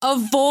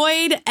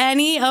avoid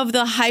any of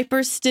the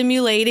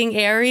hyper-stimulating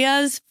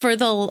areas for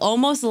the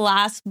almost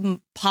last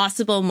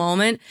possible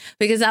moment,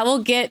 because that will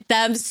get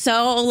them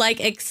so like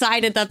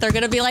excited that they're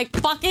gonna be like,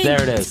 fucking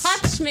there it is.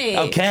 Touch me.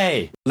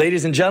 Okay,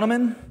 ladies and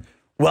gentlemen,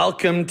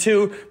 welcome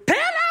to Pillow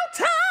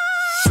Talk.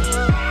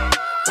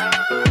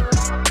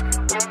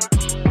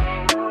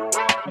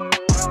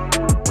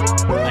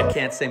 I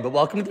can't sing, but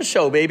welcome to the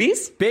show,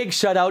 babies. Big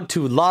shout out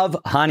to Love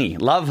Honey.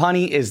 Love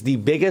Honey is the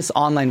biggest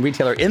online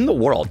retailer in the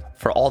world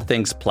for all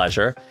things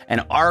pleasure,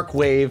 and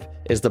Arcwave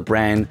is the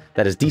brand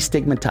that is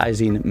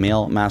destigmatizing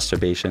male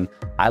masturbation.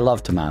 I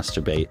love to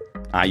masturbate.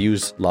 I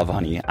use Love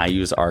Honey. I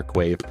use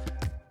Arcwave.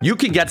 You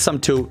can get some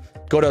too.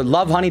 Go to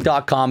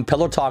lovehoney.com,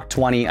 Pillow Talk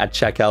 20 at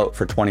checkout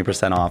for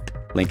 20% off.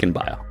 Link in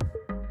bio.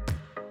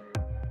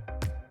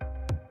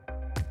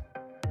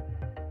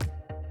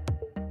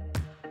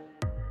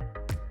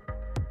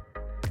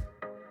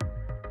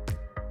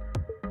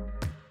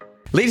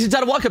 Ladies and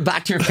gentlemen, welcome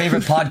back to your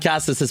favorite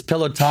podcast. This is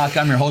Pillow Talk.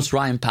 I'm your host,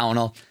 Ryan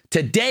Pownell.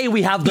 Today,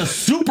 we have the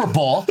Super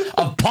Bowl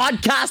of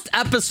podcast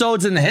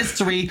episodes in the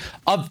history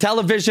of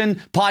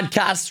television,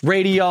 podcasts,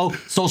 radio,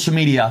 social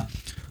media.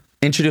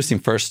 Introducing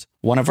first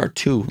one of our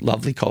two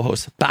lovely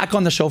co-hosts. Back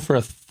on the show for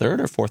a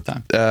third or fourth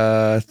time?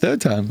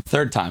 Third time.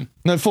 Third time.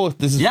 No, fourth.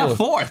 This is fourth.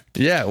 Fourth.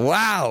 Yeah,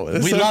 wow.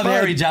 That's We so love fun.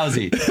 Harry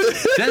Jowsey.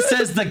 This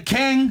is the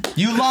king.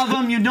 You love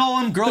him. You know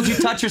him. Girls, you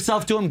touch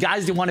yourself to him.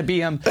 Guys, you want to be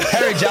him.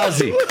 Harry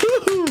Jowsey.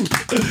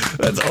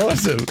 That's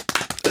awesome.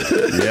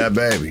 Yeah,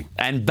 baby.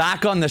 And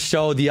back on the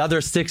show, the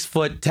other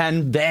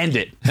 6'10"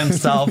 bandit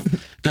himself,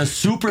 the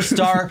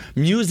superstar,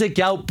 music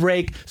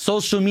outbreak,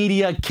 social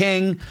media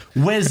king,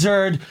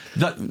 wizard.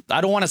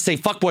 I don't want to say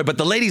fuckboy, but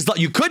the ladies,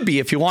 you could be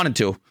if you wanted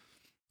to.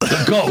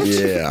 The GOAT.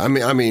 Yeah,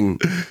 I mean,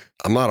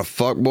 I'm not a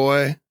fuck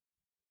boy.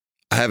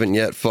 I haven't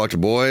yet fucked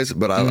boys,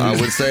 but I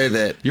would say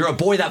that You're a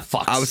boy that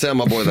fucks. I would say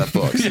I'm a boy that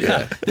fucks.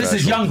 Yeah. This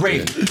is Young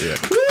Gravy. Yeah.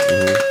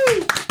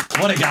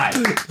 What a guy.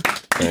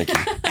 Thank you.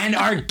 And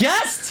our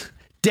guest,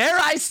 dare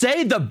I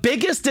say, the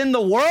biggest in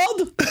the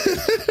world?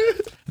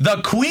 The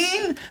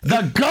queen,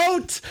 the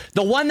GOAT,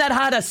 the one that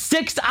had a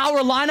 6-hour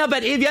lineup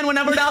at Evian when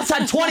everyone else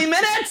had 20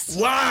 minutes?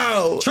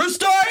 Wow. True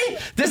story?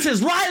 This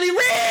is Riley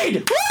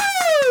Reid!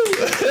 Woo!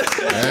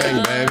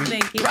 Dang, baby.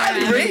 Thank you for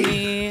Riley having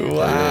Reid. me.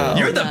 Wow.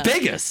 You're the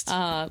biggest.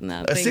 No,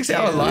 A thank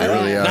 6-hour you. lineup?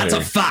 Really out That's a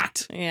here.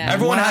 fact. Yeah.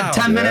 Everyone had Wow.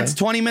 10 Yeah. minutes,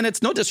 20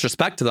 minutes, no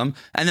disrespect to them.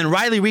 And then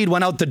Riley Reid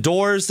went out the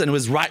doors and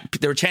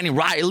they were chanting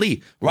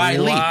Riley.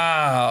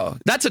 Wow.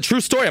 That's a true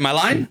story. Am I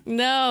lying?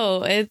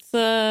 No, it's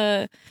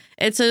a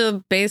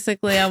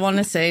basically, I want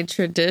to say,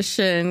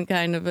 tradition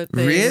kind of a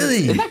thing. Really?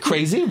 Isn't that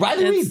crazy?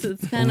 Riley Reid.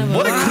 It's kind of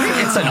What a a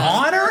queen. It's an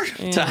honor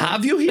to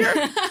have you here.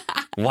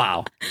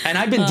 Wow. And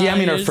I've been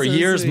DMing her you're for so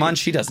years, sweet.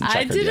 months. She doesn't check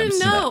I her didn't DMs.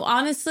 know.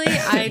 Honestly,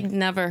 I'd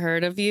never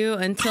heard of you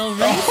until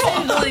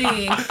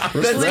recently. That's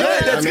Respect.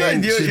 good. That's I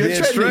mean, good. she's You're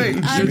being trending. straight.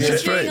 You're She's I'm being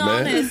just straight, being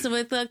man. honest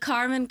with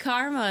Carmen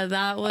Karma.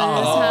 That was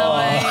how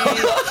I.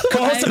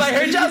 Co-hosted by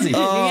Harry Jowsey.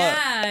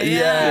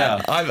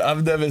 Yeah.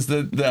 I've never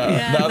stood the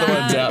other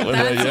one's out with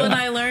her. That's Yeah. when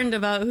I learned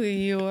about who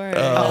you were.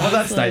 Oh, well,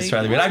 that's It's nice, like,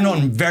 Riley Reid. I've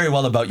known very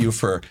well about you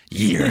for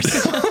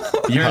years.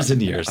 Years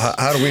and years.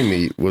 How do we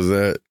meet? Was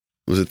it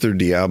through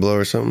Diablo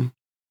or something?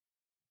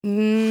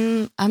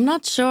 I'm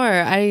not sure.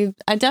 I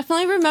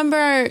definitely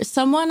remember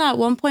someone at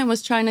one point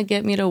was trying to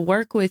get me to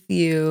work with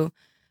you,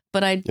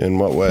 but In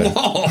what way?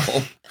 Oh,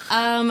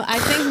 I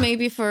think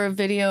maybe for a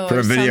video For or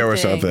a video or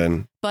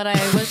something. But I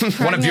was pregnant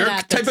one of your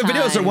at the type of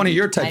videos or time. one of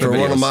your type I of For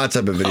think one of videos? my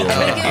type of videos,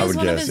 I think it I was would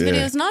one guess. of his Yeah.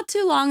 videos not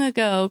too long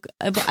ago.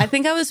 But I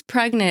think I was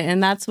pregnant,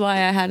 and that's why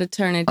I had to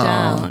turn it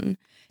down.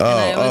 Oh,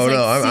 And I was,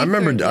 no! like, I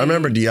remember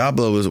secretly-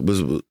 Diablo was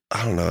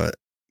I don't know.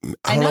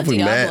 I don't know know if we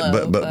met,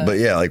 Diablo, but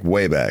yeah, like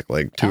way back,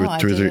 like two Oh, or I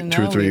three, didn't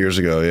 2 or know 3 we- years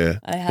ago. Yeah,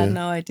 I had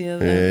no idea.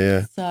 That.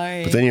 Yeah.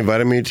 Sorry. But then you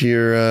invited me to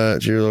your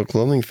little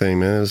clothing thing,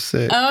 man. It was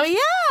sick. Oh yeah.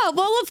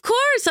 Well, of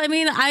course. I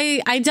mean,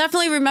 I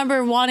definitely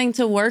remember wanting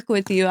to work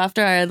with you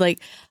after I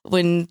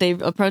when they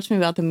approached me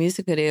about the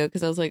music video,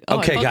 because I was like, oh,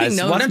 okay, I fucking guys,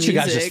 know why his don't you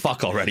guys just music.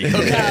 fuck already? No,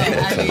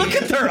 I mean- Look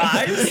at their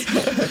eyes.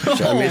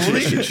 I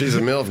mean, she's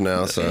a MILF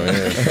now, so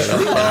yeah.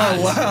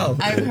 Oh, wow.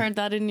 I've heard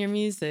that in your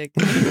music.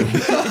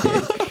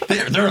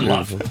 They're in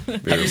love.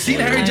 Have you seen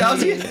Harry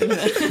Jowsey?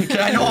 Okay,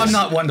 I know I'm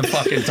not one to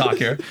fucking talk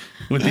here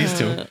with these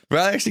two.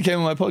 Riley actually came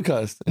on my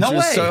podcast. No She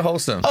was way. so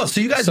wholesome. Oh,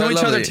 so you guys So know each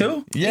other lovely.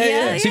 too? Yeah,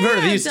 yeah. So you've heard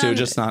of these I've two, done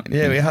just not.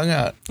 Yeah, we hung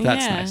out.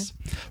 That's Yeah. nice.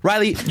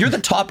 Riley, you're the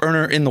top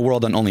earner in the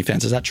world on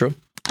OnlyFans. Is that true?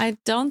 I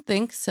don't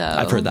think so.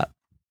 I've heard that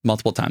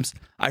multiple times.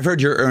 I've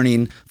heard you're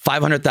earning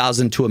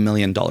 $500,000 to $1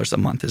 million a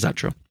month. Is that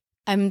true?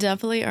 I'm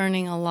definitely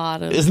earning a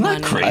lot of Isn't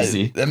that money.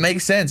 crazy? That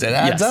makes sense. It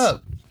adds Yes.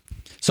 up.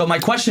 So my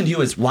question to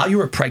you is, while you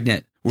were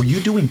pregnant, were you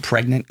doing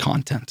pregnant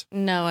content?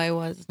 No, I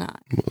was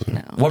not.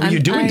 No. What were you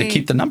doing to I-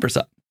 keep the numbers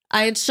up?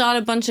 I had shot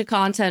a bunch of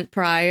content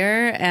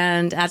prior,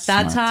 and at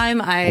that Smart.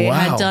 time I Wow.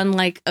 had done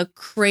like a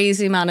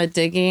crazy amount of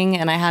digging,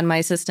 and I had my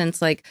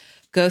assistants like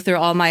go through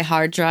all my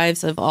hard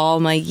drives of all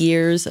my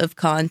years of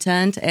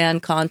content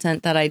and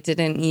content that I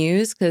didn't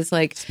use. Cause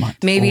like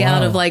maybe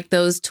out of like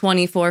those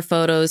 24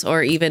 photos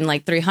or even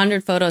like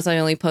 300 photos, I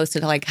only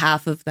posted like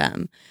half of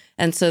them.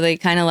 And so they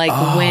kind of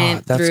like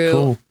went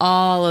through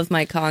all of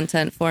my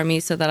content for me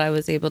so that I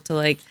was able to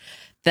like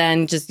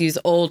then just use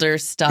older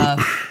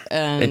stuff.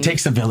 It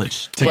takes a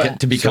village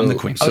to become the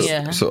queen.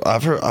 So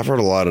I've heard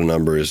a lot of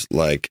numbers.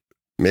 Like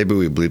maybe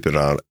we bleep it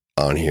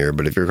on here,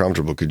 but if you're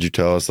comfortable, could you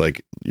tell us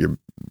like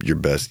your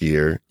best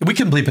year? We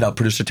can bleep it out.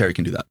 Producer Terry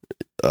can do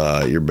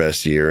that. Your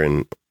best year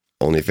in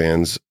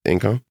OnlyFans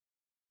income?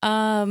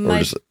 Or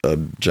just a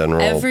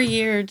general. Every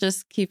year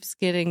just keeps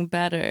getting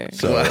better.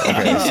 So,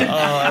 okay.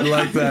 I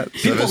like that.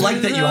 People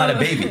like that you had a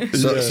baby.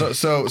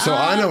 So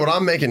I know what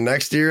I'm making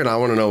next year, and I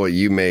want to know what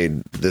you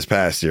made this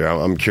past year.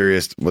 I'm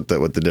curious what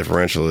the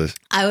differential is.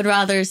 I would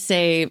rather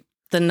say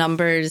the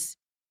numbers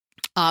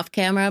off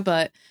camera,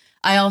 but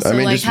I also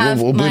have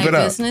we'll my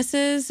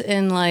businesses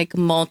in like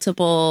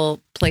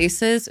multiple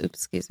places. Oops,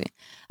 excuse me.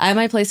 I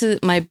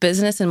have my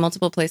business in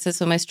multiple places,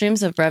 so my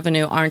streams of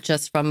revenue aren't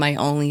just from my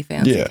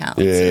OnlyFans account.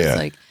 So it's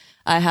like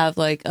I have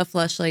like a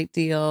Fleshlight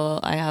deal.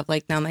 I have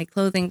like now my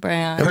clothing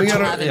brand.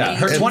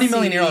 Her 20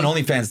 million euro on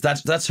OnlyFans.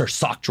 That's her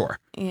sock drawer.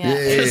 Yeah.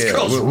 This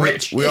girl's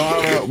rich. We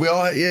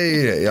all.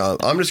 Yeah.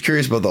 I'm just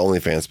curious about the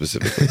OnlyFans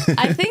specifically.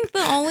 I think the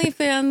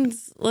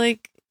OnlyFans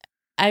like.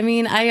 I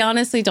mean, I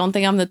honestly don't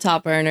think I'm the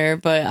top earner,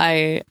 but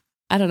I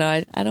don't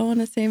know. I don't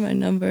want to say my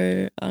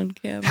number on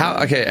camera.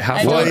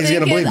 Well, he's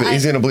gonna bleep it.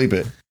 He's gonna bleep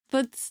it.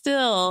 But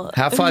still,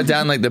 how far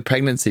down like the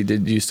pregnancy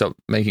did you stop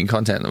making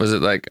content? Was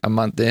it like a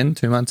month in,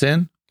 2 months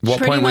in? What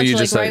pretty point much were you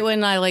like just right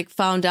when I like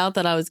found out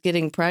that I was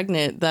getting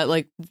pregnant? That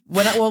like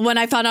when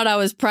I found out I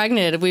was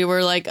pregnant, we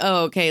were like,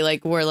 oh, okay,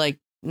 like we're like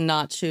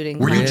not shooting.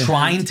 Were you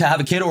trying to have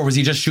a kid, or was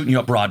he just shooting you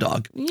up raw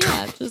dog?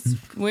 Yeah,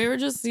 we were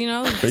just you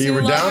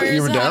were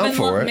down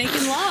for it,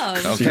 making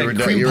love. Okay,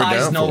 cream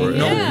pies, no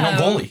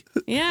goalie.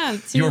 Yeah,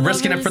 you were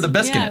risking it for the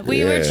biscuit.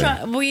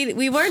 Yeah,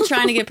 we weren't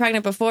trying to get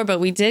pregnant before, but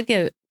we did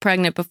get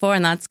pregnant before,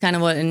 and that's kind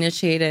of what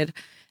initiated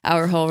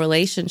our whole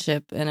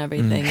relationship and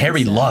everything.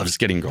 Harry loves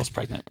getting girls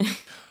pregnant.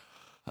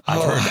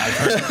 I've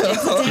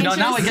heard.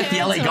 Now I get the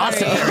LA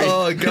gossip.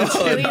 Oh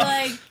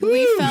god!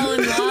 We fell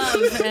in love.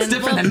 And it's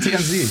different than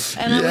TMZ.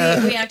 And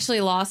then we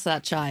actually lost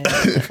that child,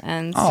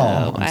 and so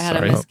I had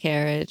a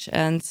miscarriage,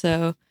 and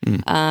so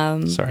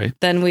sorry.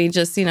 Then we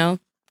just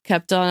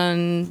kept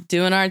on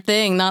doing our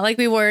thing. Not like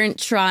we weren't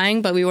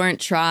trying, but we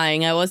weren't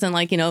trying. I wasn't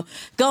like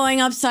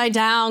going upside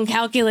down,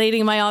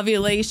 calculating my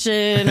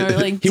ovulation, or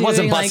like he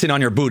wasn't busting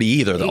on your booty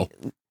either, though.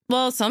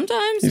 Well,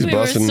 sometimes we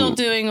were still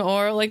doing,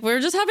 or like we were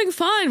just having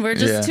fun. We're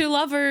just two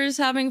lovers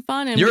having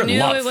fun, and we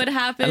knew it would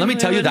happen. And let me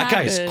tell you, that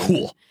guy is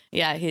cool.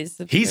 Yeah, he's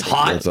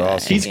hot. That's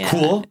awesome. He's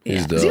cool.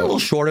 He's Is he a little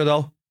shorter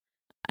though?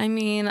 I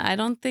mean, I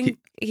don't think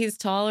he's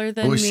taller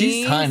than me.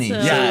 She's tiny.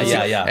 So.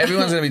 Yeah.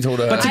 Everyone's gonna be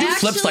taller. But to do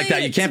flips like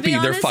that, you can't be.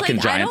 They're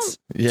fucking giants.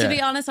 To be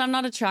honest, I'm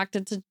not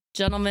attracted to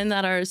gentlemen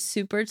that are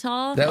super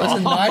tall. That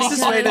was the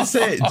nicest way to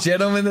say it.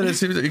 Gentlemen that are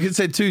super tall. You could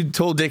say two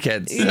tall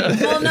dickheads.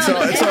 Well, no,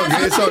 it's all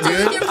good. It's all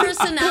good. With your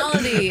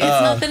personality.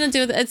 It's nothing to do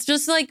with it. It's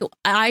just like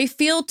I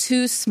feel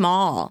too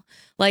small.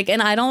 Like,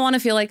 and I don't want to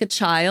feel like a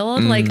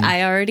child. Like,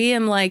 I already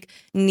am like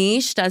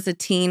niched as a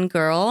teen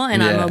girl,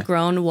 and I'm a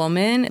grown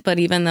woman. But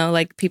even though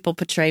like people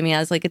portray me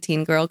as like a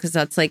teen girl, because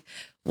that's like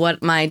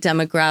what my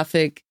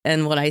demographic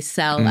and what I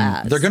sell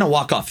as. They're gonna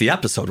walk off the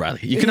episode,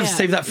 Riley. You can have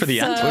saved that for the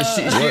end.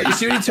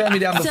 She already turned me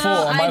down before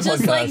on my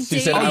podcast. Like,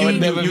 she said I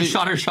would never you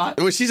shot her shot.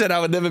 Well, she said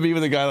I would never be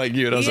with a guy like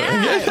you, and I was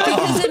like,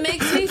 because it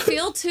makes me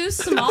feel too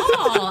small.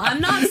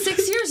 I'm not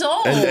 6 years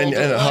old. And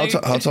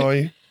how tall are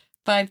you?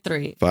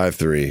 5'3".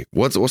 5'3".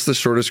 What's the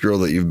shortest girl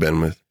that you've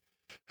been with?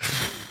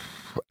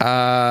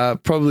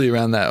 Probably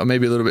around that, or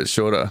maybe a little bit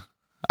shorter.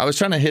 I was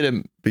trying to hit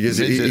him because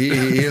he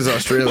is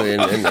Australian,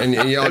 and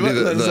y'all do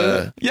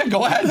the yeah.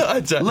 Go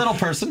ahead, little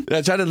person.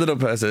 I tried a little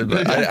person,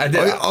 but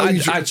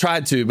I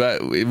tried to,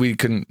 but we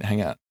couldn't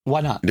hang out. Why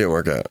not? It didn't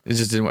work out. It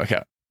just didn't work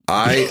out.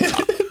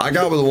 I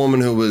got with a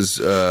woman who was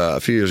a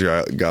few years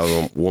ago. I got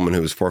with a woman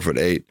who was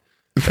 4'8".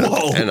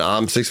 Whoa. And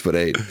I'm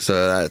 6'8",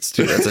 so that's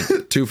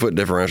a 2 foot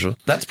differential.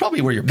 That's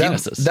probably where your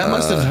penis is. That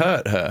must have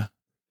hurt her.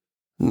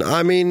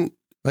 I mean,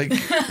 like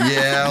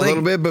a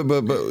little bit, but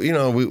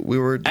we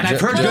were. And I've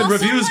heard good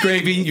reviews, like,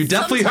 Gravy. You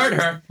definitely hurt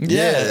her.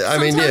 Yeah, I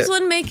mean, sometimes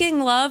when making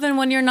love and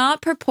when you're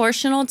not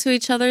proportional to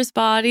each other's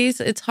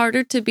bodies, it's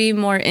harder to be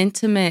more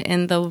intimate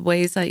in the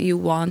ways that you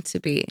want to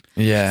be.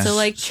 Yeah. So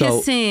like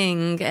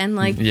kissing and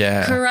like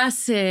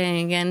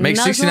caressing and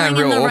makes nuzzling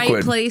in the awkward.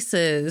 right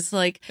places.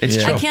 Like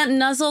I can't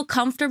nuzzle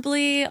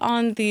comfortably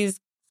on these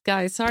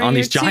guys. Sorry, on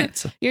these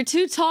giants. You're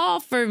too tall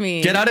for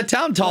me. Get out of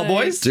town, tall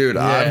boys. Dude,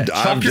 I'm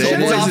tall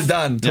boys are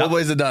done. Tall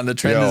boys are done. The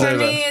trend is over.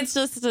 For me,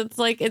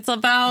 it's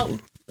about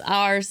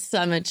our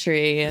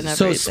symmetry and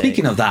everything. So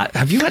speaking of that,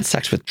 have you had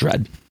sex with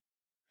Dredd?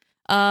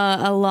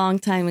 A long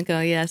time ago,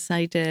 yes,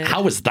 I did.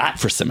 How was that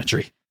for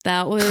symmetry?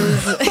 That was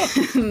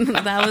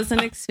that was an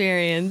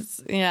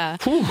experience. Yeah.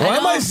 Why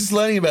am I just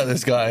learning about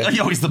this guy?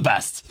 Yo, he's the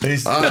best. I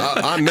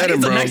met him,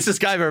 He's the bro. nicest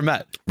guy I've ever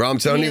met. Bro, I'm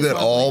telling He you is that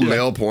all lovely.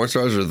 male porn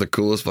stars are the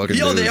coolest fucking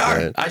Yo, dudes. they are.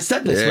 man. I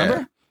said this, Yeah.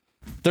 remember?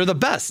 They're the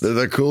best. They're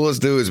the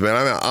coolest dudes,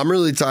 man. I'm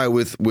really tight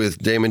with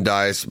Damon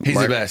Dice. He's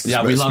the best.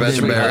 Yeah, we love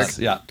Spencer Damon Barrett. Dice.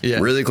 Yeah. Yeah.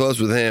 Really close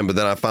with him, but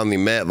then I finally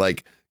met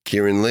like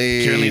Kieran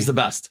Lee. Kieran Lee's the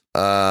best.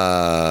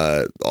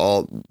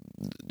 All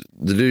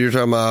the dude you're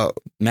talking about.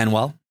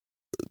 Manuel.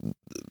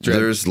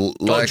 There's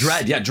Lex.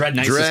 Dredd. Yeah, Dredd,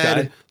 nicest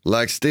Dread, guy.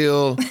 Lex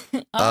Steele.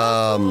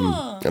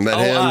 I met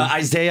him.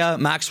 Isaiah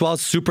Maxwell,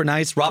 super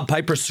nice. Rob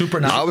Piper, super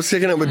nice. I was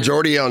kicking it with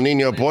Jordi El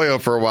Nino Pollo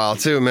for a while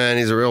too, man.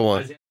 He's a real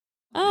one.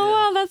 Oh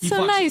wow, that's He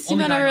so fucks nice. You've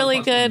only got guy a who really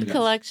fucks good women.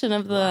 collection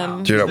of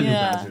them. Dude,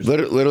 Yeah.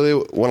 literally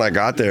when I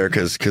got there,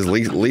 because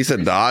Lisa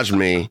dodged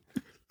me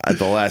at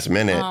the last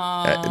minute.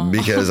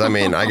 Because I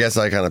mean, I guess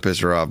I kind of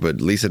pissed her off, but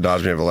Lisa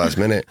dodged me at the last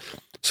minute.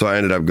 So I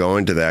ended up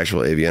going to the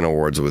actual AVN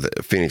Awards with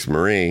Phoenix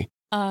Marie.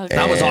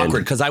 That was And- awkward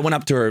because I went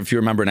up to her, if you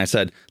remember, and I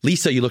said,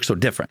 Lisa, you look so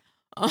different.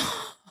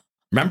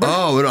 Remember?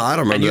 Oh, no, I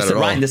don't and remember you that said, at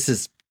all. Ryan, this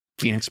is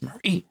Phoenix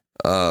Marie.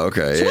 Oh,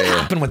 okay. So what Yeah.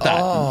 happened with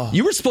that?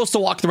 You were supposed to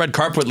walk the red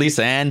carpet with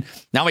Lisa Ann.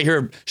 Now I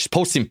hear she's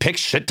posting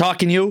pics, shit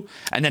talking you,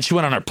 and then she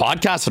went on her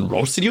podcast and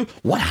roasted you.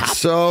 What happened?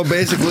 So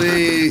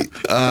basically,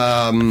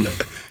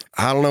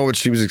 I don't know what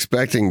she was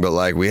expecting, but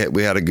like we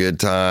had a good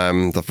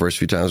time the first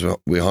few times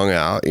we hung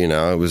out. You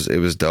know, it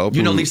was dope.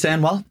 You know And- Lisa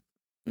Ann well?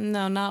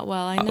 No, not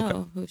well. I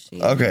know who she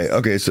is.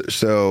 Okay.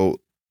 So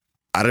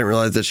I didn't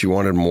realize that she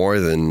wanted more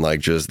than like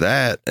just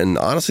that. And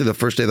honestly, the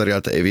first day that I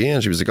got to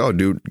AVN, she was like, "Oh,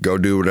 dude, go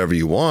do whatever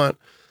you want."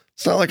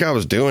 It's not like I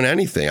was doing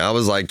anything. I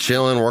was like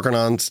chilling, working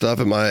on stuff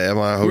at my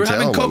hotel. We were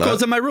having and whatnot.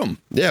 Coco's in my room.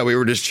 Yeah, we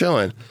were just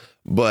chilling.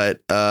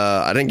 But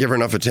I didn't give her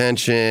enough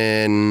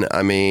attention.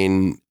 I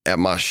mean, at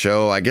my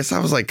show, I guess I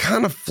was like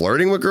kind of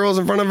flirting with girls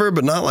in front of her,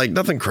 but not like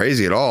nothing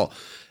crazy at all.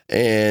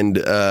 And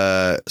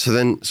so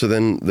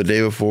then the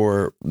day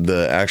before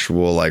the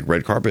actual like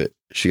red carpet,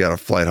 she got a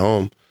flight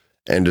home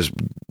and just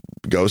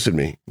ghosted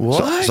me.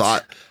 What? So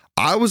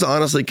I was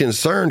honestly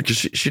concerned because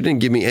she didn't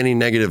give me any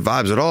negative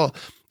vibes at all.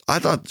 I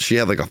thought she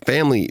had like a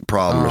family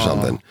problem or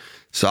something.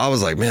 So I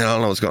was like, man, I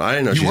don't know what's going on. I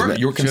didn't know You were met-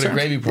 you were She got a concerned.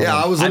 gravy problem.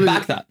 yeah, I was. I literally-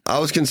 back that. I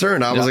was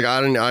concerned. I was like, I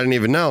didn't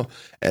even know.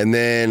 And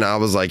then I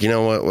was like, you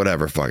know what?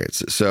 Whatever, fuck it.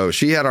 So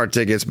she had our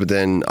tickets, but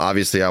then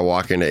obviously I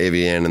walk into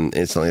AVN and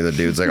instantly the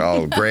dude's like,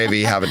 oh,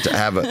 gravy, have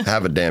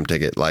a damn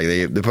ticket. Like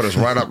they put us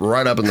right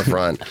up in the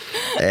front,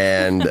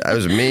 and it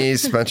was me,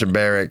 Spencer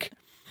Barrick.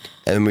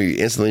 And we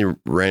instantly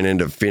ran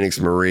into Phoenix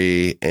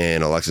Marie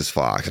and Alexis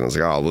Fox, and I was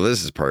like, "Oh, well,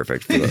 this is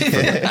perfect for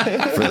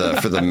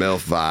the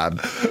MILF vibe."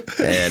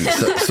 And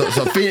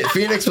so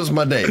Phoenix was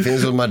my date.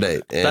 Phoenix was my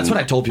date. And That's what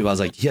I told people. I was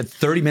like, he had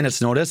 30 minutes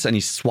notice and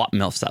he swapped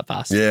MILFs that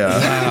fast.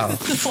 Yeah,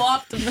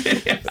 Swapped them.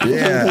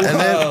 yeah. And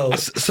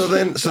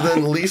then so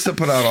then Lisa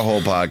put out a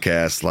whole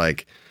podcast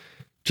like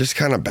just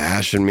kind of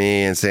bashing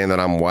me and saying that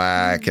I'm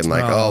whack and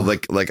like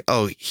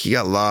oh he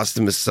got lost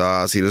in his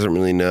sauce. He doesn't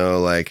really know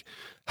like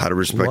how to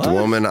respect a What?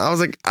 woman. I was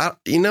like,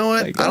 you know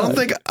what? My I don't God.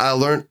 think I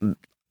learned.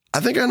 I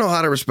think I know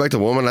how to respect a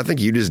woman. I think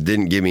you just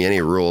didn't give me any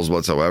rules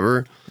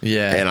whatsoever.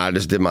 Yeah. And I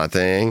just did my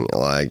thing.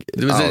 Like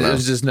There was, I don't know. there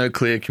was just no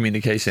clear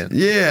communication.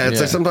 Yeah, it's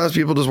Yeah. like sometimes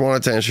people just want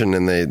attention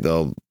and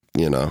they'll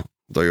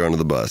throw you under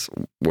the bus.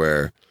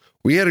 Where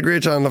we had a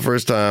great time the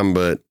first time,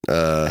 but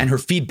And her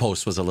feed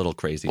post was a little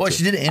crazy. What, too.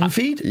 she did it in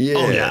feed? yeah.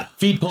 Oh, yeah.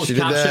 Feed post She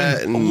did caption.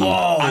 that and-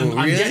 Whoa, I'm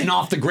really? getting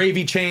off the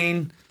gravy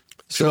chain.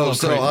 So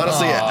crazy.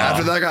 honestly, Aw.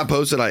 after that got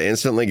posted, I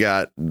instantly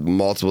got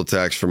multiple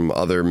texts from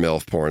other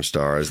MILF porn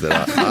stars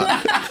that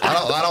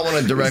I don't want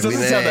to directly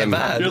Doesn't sound that name.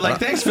 bad. You're like,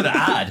 thanks for the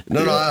ad.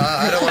 No,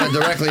 I don't want to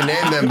directly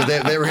name them, but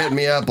they were hitting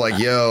me up like,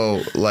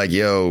 yo,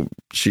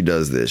 she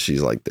does this,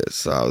 she's like this.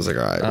 So I was like,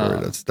 all right,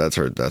 word, that's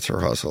her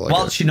hustle. I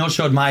Well, guess. she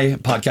no-showed my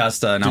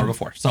podcast an hour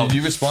before. So Did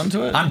you respond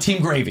to it? I'm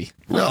Team Gravy.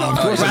 no, of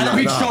course Brad not.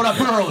 Reed No. showed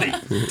up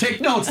early. Take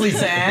notes,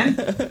 Lisa Ann.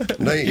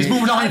 No, He's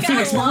moving on to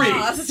Phoenix Marie.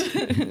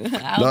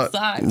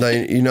 Outside.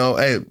 No,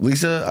 hey,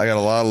 Lisa, I got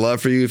a lot of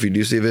love for you. If you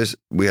do see this,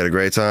 we had a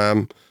great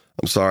time.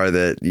 I'm sorry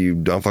that you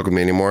don't fuck with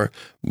me anymore.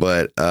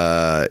 But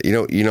you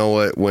know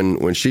what?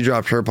 When she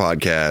dropped her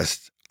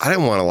podcast, I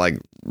didn't want to like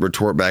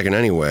retort back in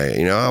any way.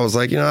 You know, I was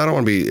like, I don't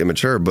want to be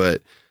immature,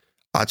 but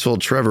I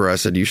told Trevor, I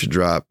said, you should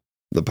drop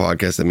the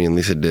podcast that me and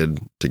Lisa did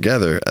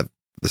together at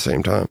the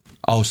same time.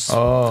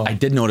 Oh, I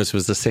did notice it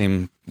was the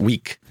same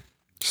week.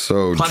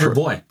 So Clever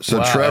boy. So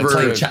Wow, Playing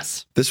Trevor,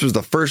 chess. this was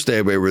the first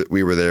day we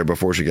were there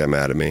before she got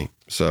mad at me.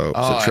 So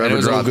and Trevor it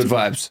was all dropped good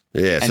vibes.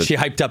 Yeah, And so she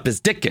hyped up his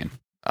dick game.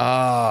 See,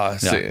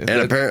 and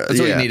apparently, that's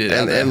what you needed.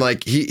 out there. And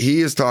like he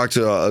has talked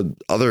to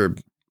other.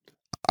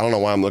 I don't know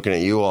why I'm looking at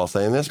you all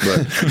saying this,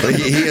 but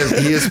he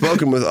has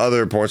spoken with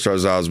other porn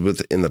stars I was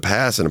with in the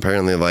past, and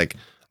apparently, like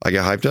I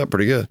get hyped up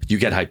pretty good. You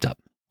get hyped up.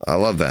 I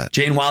love that.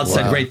 Jane Wilde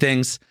said Wow. great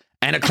things.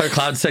 Anna Claire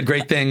Cloud said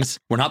great things.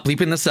 We're not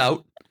bleeping this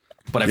out.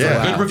 but I've Yeah. heard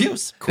Wow. good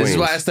reviews. This is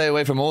why I Queens. stay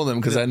away from all of them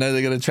because I know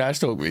they're going to trash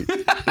talk me. I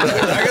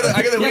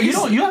got the Yeah,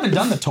 weakest, you haven't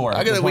done the tour.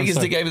 I got the with one weakest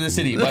side. dick game in the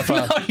city by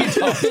far. No, you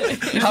don't. Half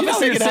You a know you're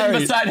second, sitting Harry.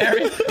 beside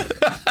Harry.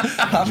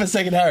 Half a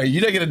second, Harry.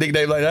 You don't get a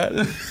nickname like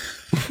that.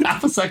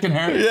 Half a second,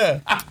 Harry. Yeah.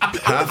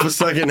 Half a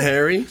second,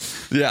 Harry.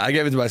 Yeah, I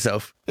gave it to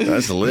myself.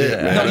 That's lit,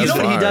 man. No, you That's know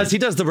what he fire. does? He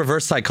does the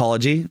reverse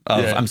psychology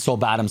of Yeah. I'm so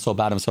bad, I'm so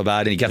bad, I'm so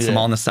bad, and he gets them Yeah.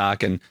 all in the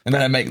sack. And And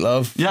then I make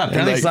love. yeah,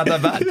 apparently it's not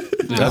that bad.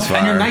 That's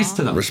And you're fire. nice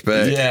to them.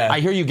 Respect. Yeah. I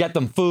hear you get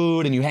them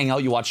food and you hang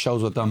out, you watch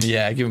shows with them.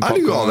 Yeah, give him I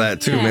popcorn. do all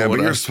that too, Yeah. man. But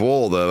Whatever. you're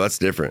swole though. That's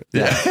different.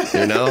 Yeah.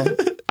 You know.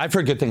 I've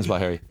heard good things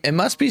about Harry. It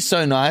must be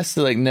so nice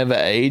to like never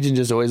age and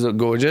just always look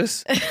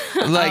gorgeous.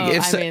 Like Oh,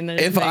 if I mean,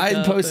 there's if I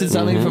makeup posted and-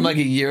 something from like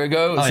a year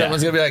ago, yeah.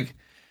 someone's gonna be like,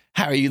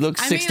 "Harry, you look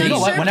I mean, 16." I'm You know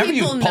what? sure Whenever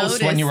you people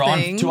post when you were on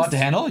notice Too Hot to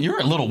things. Handle, you're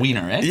a little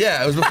wiener, eh?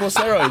 Yeah, it was before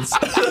steroids.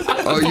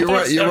 Oh, you're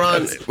right. You're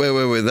on.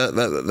 Wait.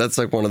 That's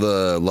like one of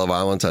the Love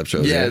Island type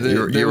shows. Yeah,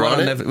 right? you're on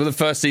it. with the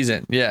first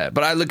season. Yeah,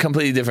 but I look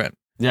completely different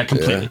Yeah,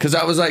 completely. because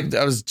I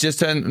was just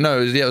turned. No,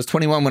 I was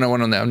 21 when I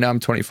went on there. Now I'm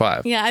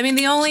 25. Yeah, I mean,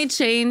 the only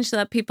change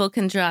that people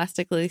can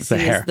drastically see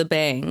the hair. is the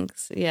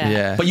bangs. Yeah.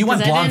 Yeah. But you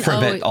went 'Cause I blonde didn't for a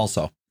bit always-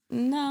 also.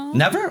 No.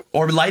 Never?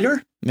 Or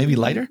lighter? Maybe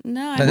lighter?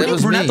 No, that Were you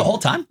was brunette me. the whole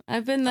time?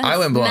 I've been the I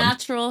went blonde.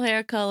 natural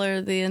hair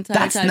color the entire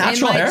That's time.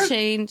 natural it might hair?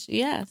 change.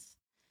 Yes.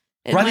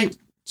 It Riley- might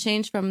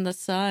change from the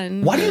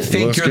sun. Why do you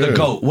think Looks you're the good.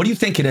 GOAT? What do you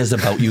think it is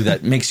about you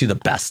that makes you the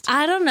best?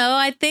 I don't know.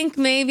 I think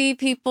maybe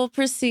people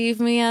perceive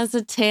me as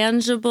a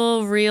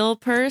tangible, real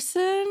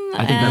person.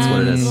 I think that's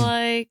what it is.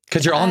 Like,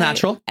 'Cause you're all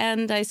natural?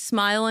 and I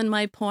smile in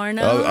my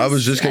pornos. I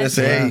was just gonna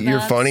say think you're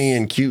that's- funny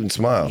and cute and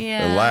smile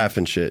Yeah. and laugh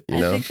and shit. You I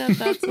know. think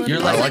that's what You're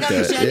it is. like- I like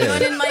I'm that,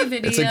 genuine yeah. in my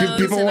videos. It's like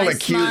people and want I a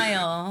cute-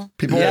 smile.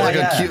 People Yeah, want like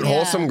yeah. a cute, Yeah.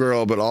 wholesome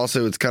girl, but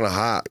also it's kind of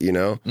hot. You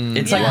know.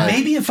 It's Yeah. like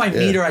maybe if I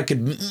meet her, I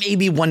could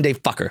maybe one day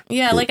fuck her.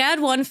 Yeah, like I had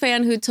one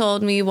fan who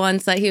told me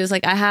once that he was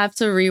like, I have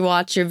to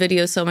rewatch your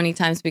videos so many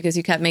times because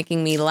you kept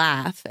making me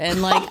laugh.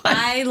 And like,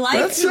 I liked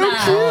That's so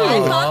that.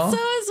 cool. I thought so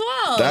as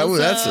well.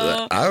 That's.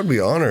 So, I would be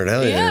honored.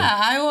 Hell yeah. yeah,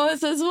 I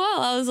was as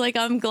well. I was like,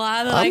 I'm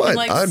glad that I, might. could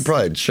like. I'd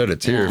probably shed a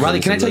tear. Riley,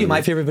 from can I tell you somebody.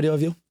 my favorite video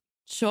of you?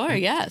 Sure,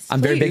 yes.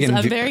 I'm very big please. in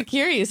I'm vi- very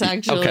curious,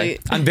 actually. Okay.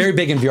 I'm very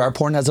big in VR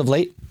porn as of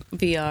late.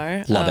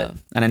 VR. Love Oh. it.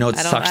 And I know it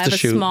I sucks have to a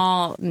shoot.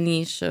 small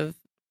niche of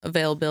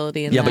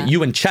availability in Yeah, that. but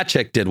you and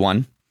Chechik did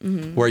one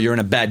where you're in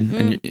a bed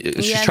and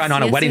she's Yes, trying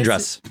on a yes, wedding yes.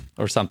 dress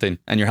or something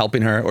and you're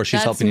helping her or she's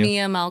That's helping you.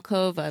 Mia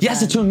Malkova.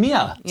 Yes, then. it's with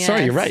Mia.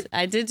 Sorry, you're Yes, right.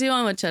 I did do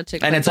one with Chechik.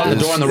 And like it's on the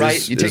that. door on the right.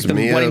 Is- You take is the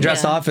Mia- wedding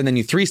dress Yeah. off and then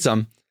you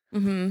threesome.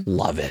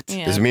 Love it.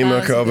 Yeah, Is Mia that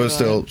was a good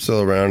Malkova one.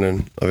 still around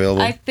and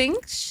available? I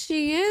think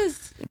she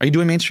is. Are you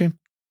doing mainstream?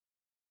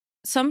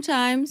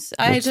 Sometimes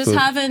I What's just the-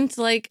 haven't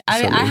like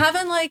I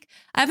Sunday?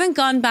 haven't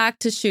gone back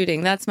to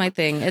shooting. That's my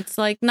thing. It's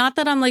like not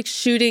that I'm like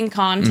shooting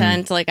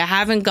content. Like I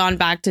haven't gone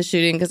back to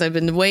shooting because I've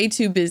been way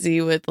too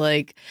busy with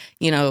like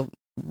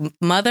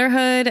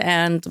motherhood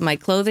and my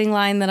clothing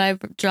line that I've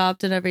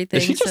dropped and everything.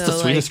 Is she just the So,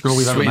 sweetest girl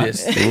we've ever met?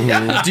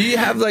 Sweetest. Do you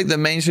have like the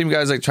mainstream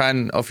guys like try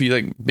and offer you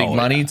like big Oh,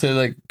 money yeah. to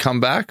like come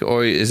back,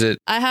 or is it?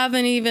 I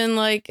haven't even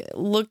like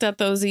looked at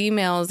those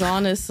emails.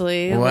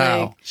 Honestly, Wow.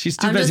 Like, She's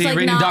too I'm just, busy like,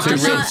 reading not- Dr.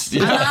 I'm not-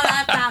 Seuss. I'm not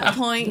at that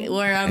point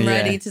where I'm Yeah.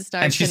 ready to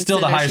start. And she's still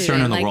the consider highest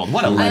earner in the shooting. world.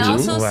 What a I legend.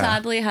 also Wow.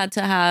 sadly had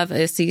to have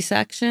a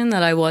C-section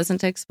that I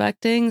wasn't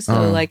expecting. So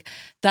Oh. like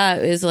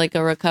that is like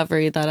a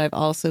recovery that I've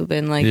also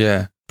been like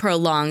Yeah.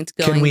 prolonged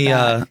going Can we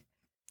back.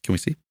 can we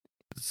see?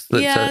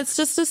 Yeah, it's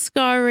just a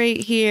scar right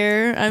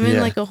here. I'm in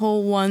Yeah. like a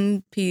whole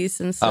one piece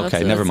and stuff. Okay,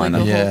 so never it's, mind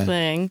like then. the Yeah. whole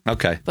thing.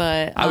 Okay.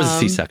 But I was a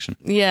C-section.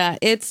 Yeah,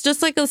 it's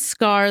just like a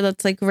scar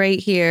that's like right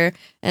here,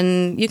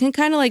 and you can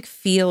kind of like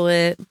feel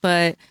it,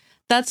 but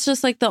that's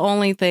just like the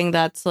only thing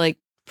that's like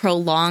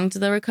prolonged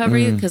the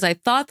recovery because I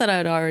thought that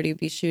I'd already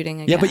be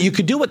shooting again. Yeah, but you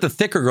could do what the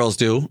thicker girls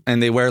do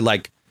and they wear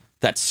like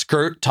that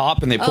skirt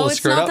top and they pull Oh, a it's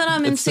skirt not up. that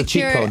I'm It's the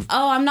cheat insecure. code.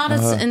 Oh, I'm not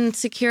as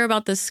insecure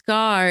about the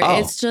scar. Oh.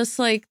 It's just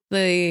like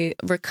the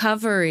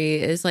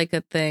recovery is like a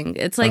thing.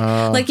 It's like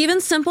Oh. like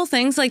even simple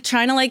things like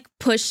trying to like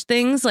push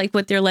things like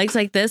with your legs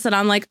like this, and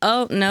I'm like,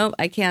 oh no,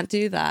 I can't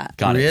do that.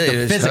 Got Really? it.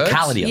 It The just hurts?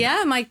 physicality of it.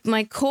 Yeah,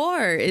 my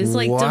core is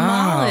like Wow.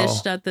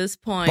 demolished at this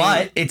point.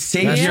 But it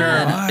saved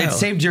Yeah.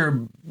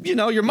 your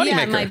your money yeah,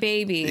 maker. my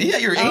baby. Yeah,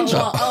 your angel.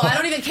 Well, I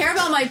don't even care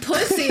about my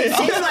pussy. It's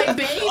saving my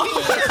baby.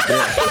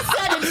 It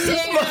said it's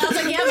saving. I was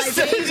like, yeah, my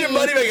baby. your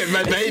money making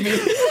my baby.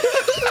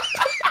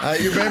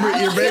 Your baby's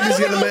I gonna don't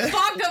give a make.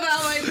 fuck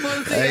about my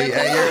pussy. Hey, at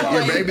this your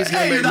point. baby's gonna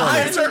Hey, you're make the money.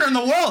 highest earner in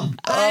the world.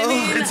 I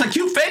mean, It's a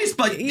cute face,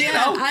 but you Yeah,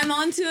 know. I'm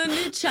on to a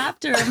new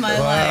chapter of my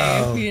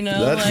life. You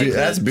know,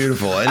 That's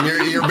beautiful,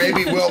 and your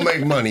baby will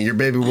make money. Your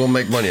baby will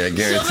make money. I She'll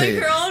guarantee make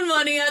it. her own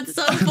money at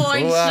some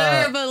point,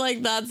 Wow. sure, but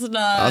like that's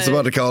not. I was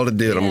about to call it a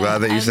dude. I'm Yeah, glad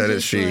that you I'm said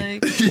it's just she.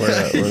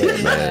 like- We're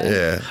not mad.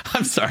 Yeah.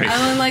 I'm sorry.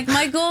 I mean, like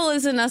my goal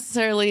isn't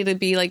necessarily to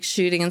be like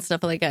shooting and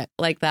stuff like that.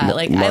 Like I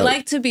my-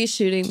 like to be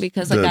shooting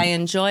because like Good. I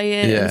enjoy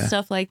it Yeah. and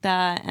stuff like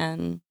that.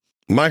 And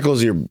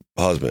Michael's your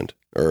husband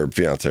or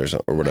fiance or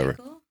something or whatever.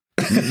 Michael?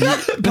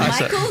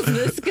 Michael's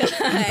this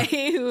guy.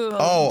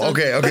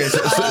 Okay.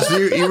 So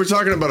you were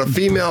talking about a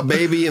female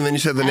baby, and then you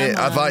said the name.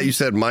 I thought you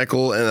said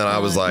Michael, and then I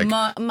was like,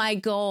 my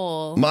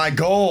goal. My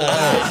goal.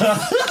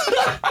 Oh.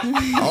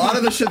 A lot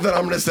of the shit that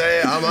I'm gonna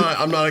say,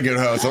 I'm not a good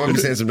host. I'm gonna be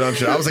saying some dumb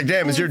shit. I was like,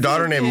 damn, is your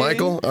daughter named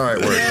Michael? All right,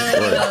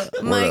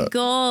 word. My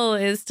goal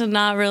is to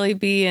not really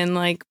be in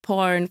like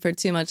porn for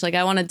too much. Like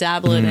I want to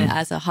dabble in it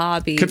as a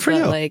hobby. Good for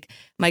you. Like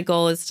my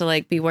goal is to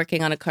like be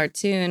working on a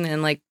cartoon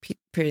and like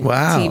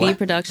Wow. TV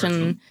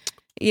production.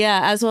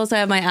 Yeah, as well as I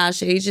have my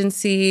Ash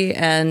agency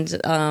and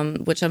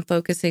which I'm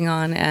focusing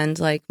on, and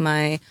like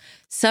my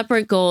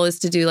separate goal is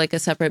to do like a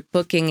separate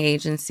booking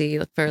agency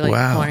for like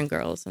Wow. porn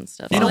girls and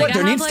stuff. You know Like, what?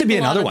 There I have, needs to like, be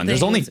a lot another of one.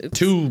 There's only things.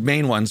 two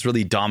main ones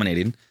really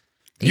dominating.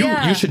 You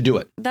Yeah. should do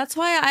it. That's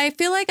why I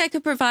feel like I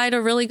could provide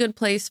a really good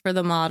place for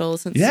the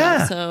models and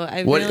Yeah. stuff. So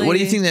I What really,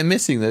 do you think they're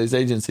missing, those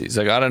agencies?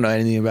 Like, I don't know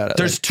anything about it.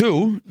 There's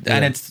two,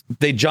 and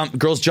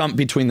girls jump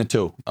between the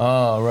two.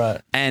 Oh,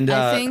 right. And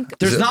I think-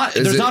 there's Is it- not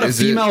is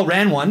a it- female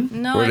ran one.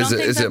 No, Or I don't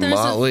think is that it there's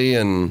Motley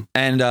and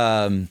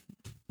And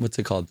what's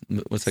it called?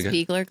 What's it?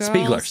 Spiegler Girls?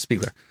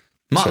 Spiegler.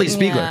 Motley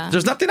Spiegler. Yeah.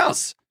 There's nothing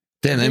else.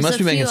 Damn, they There's must a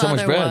be making few so much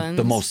other bread.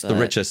 ones. The But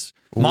richest.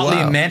 Motley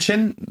Wow.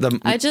 Mansion.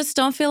 I just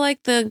don't feel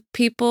like the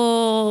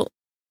people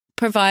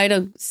provide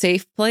a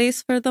safe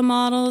place for the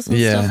models and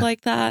Yeah. stuff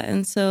like that.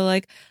 And so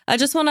like I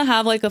just want to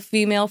have like a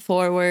female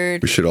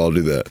forward. we should all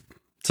do that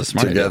It's a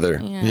smart idea.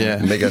 together. Yeah.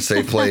 Make a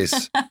safe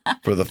place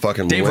for the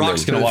fucking Dave women.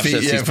 Rock's gonna watch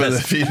this. Yeah, He's for the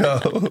pissed.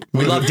 female.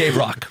 We love Dave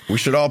Rock. We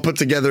should all put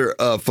together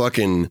a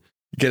fucking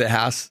Get a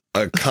house.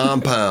 a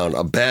compound,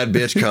 a bad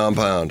bitch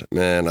compound.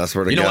 Man, I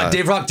swear to You know God. what?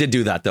 Dave Rock did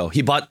do that though.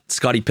 He bought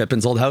Scottie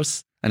Pippen's old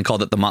house and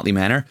called it the Motley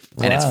Manor,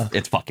 and Wow.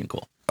 it's fucking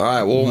cool. All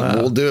right,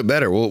 we'll do it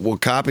better. We'll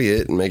copy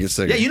it and make it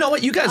sicker. Yeah, you know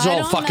what? You guys are I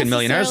all don't fucking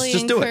millionaires. necessarily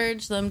Just do it.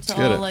 encourage them to get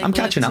all it. like I'm live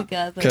catching up.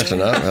 together.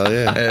 Catching up, hell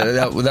yeah.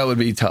 That would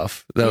be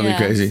tough. That would be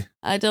crazy.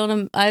 I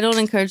don't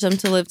encourage them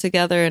to live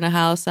together in a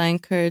house. I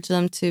encourage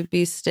them to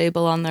be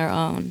stable on their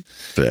own.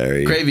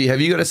 Very. Gravy,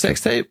 have you got a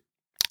sex tape?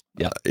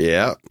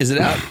 Yeah. Is it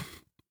out?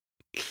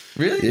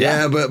 Really?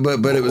 Yeah, but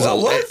it was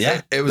What?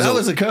 it was That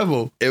was a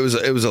curveball. it was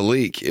a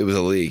leak. It was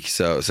a leak.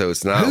 So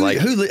it's not Who, like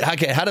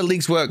okay, how do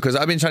leaks work? Because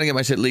I've been trying to get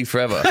my shit leaked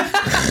forever.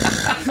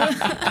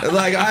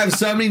 Like, I have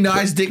so many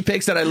nice dick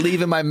pics that I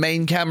leave in my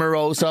main camera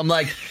roll. So I'm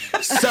like,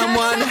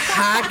 someone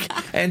hack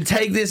and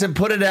take this and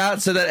put it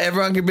out so that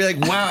everyone can be like,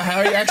 wow,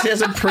 Harry actually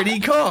has a pretty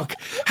cock.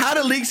 How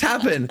do leaks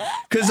happen?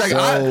 Because like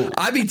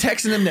I be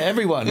texting them to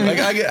everyone. Like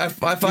I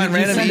find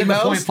random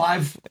emails.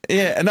 0.5.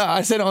 Yeah, no,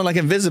 I sent it on like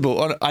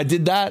invisible. I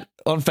did that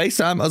on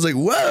FaceTime. I was like,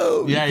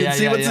 whoa, Yeah, you yeah, can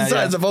see yeah, what's yeah, inside.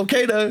 yeah. It's a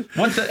volcano.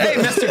 What the? Hey,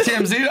 Mr.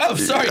 TMZ. Oh,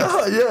 sorry.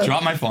 yeah.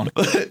 Drop my phone.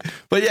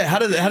 But yeah, how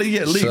do you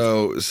get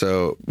leaked?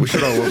 so we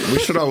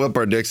should all whip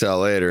our dicks out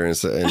later and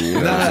say, and, you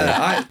know,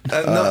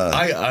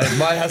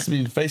 Mine has to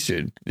be face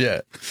tuned.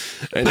 Yeah.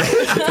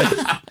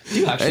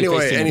 You actually Anyway,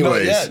 faced him. Not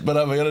anyways, yet, but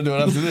I'm gonna do it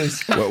after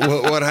this.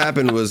 what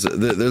happened was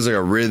there's like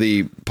a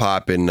really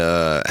poppin'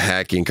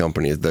 hacking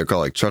company. They're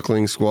called like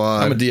Chuckling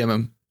Squad. I'm a DM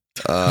him.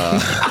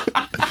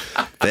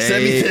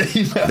 Send me the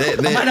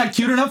email. Am I not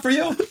cute enough for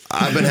you?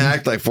 I've been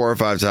hacked like 4 or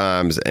 5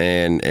 times,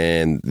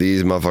 and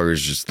these motherfuckers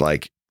just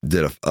like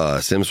did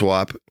a SIM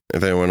swap.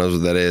 If anyone knows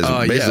what that is,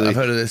 Oh yeah, I've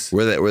heard of this.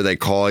 where they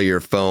call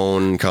your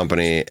phone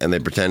company and they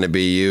pretend to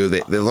be you.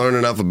 They learn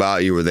enough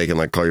about you where they can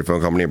like call your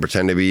phone company and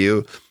pretend to be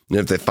you. And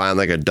if they find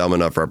like a dumb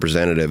enough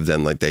representative,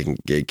 then like they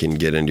can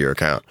get into your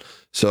account.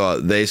 So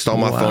they stole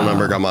my phone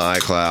number, got my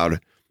iCloud,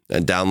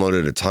 and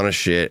downloaded a ton of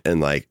shit.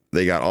 And like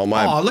they got all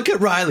my Oh, look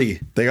at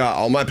Riley. they got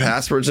all my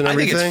passwords and I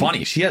think everything. it's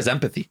funny. She has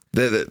empathy.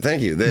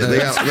 Thank you. They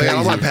got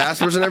all my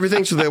passwords and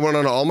everything. So they went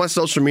on all my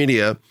social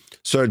media,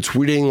 started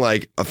tweeting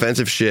like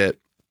offensive shit.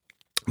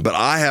 But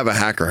I have a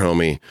hacker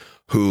homie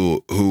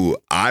who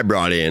I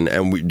brought in,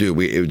 and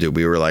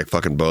we were like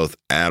fucking both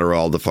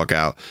Adderall the fuck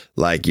out.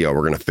 Like, yo,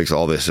 we're gonna fix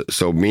all this.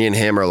 So me and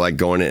him are like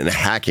going in and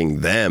hacking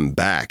them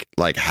back,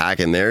 like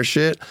hacking their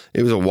shit.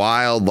 It was a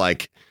wild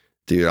like.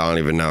 Dude, I don't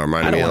even know. It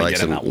reminded me of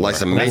like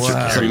some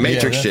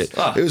Matrix shit.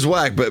 It was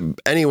whack. But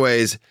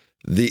anyways,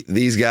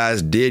 these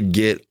guys did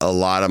get a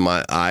lot of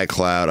my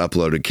iCloud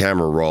uploaded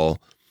camera roll.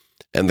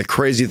 And the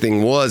crazy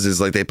thing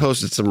is like they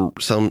posted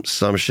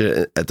some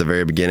shit at the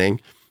very beginning,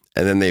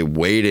 and then they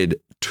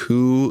waited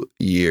 2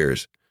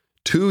 years.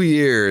 2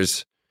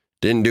 years,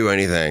 didn't do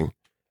anything.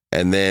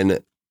 And then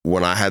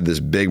when I had this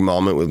big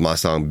moment with my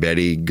song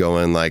Betty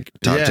going like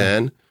top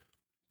 10,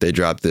 they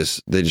dropped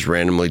this. They just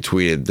randomly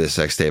tweeted this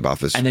sex tape off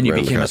this. And then you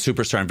random became a account.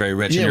 superstar and very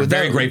rich. and you're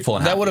very grateful.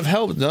 And That happy. would have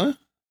helped, no?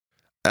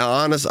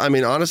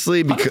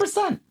 Honestly,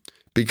 100%.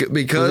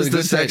 because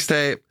the sex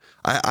tape.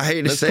 I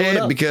hate to Let's say pull it it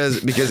up.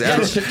 because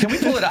Yeah, can we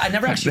pull it out? I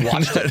never actually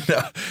watched it.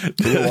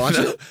 Can you watch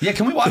it? Yeah,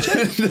 can we watch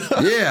it?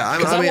 Yeah,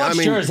 Because I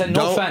watched yours, and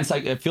no don't- offense,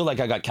 I feel like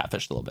I got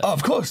catfished a little bit. Oh,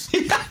 of course.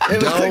 It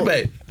was Don't-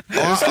 clickbait.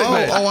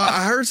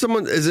 I heard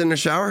someone is in the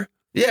shower.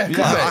 Yeah,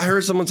 I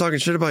heard someone talking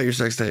shit about your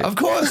sex tape. Of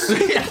course.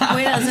 Wait,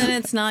 doesn't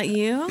it's not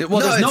you? Well,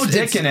 there's no it's-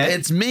 dick in it.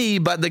 It's me,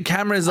 but the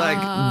camera's like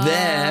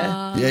there.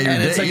 Yeah, your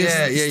and it's dick- like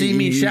a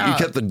steamy you shower.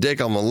 kept the dick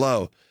on the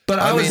low. But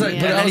I was mean, like,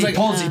 yeah. but I was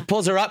he like,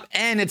 pulls her up,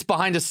 and it's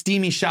behind a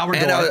steamy shower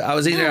door. and I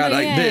was eating out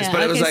like this,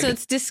 but it was okay, like, so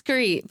it's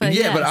discreet. But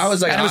yeah, but I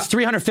was like, and it was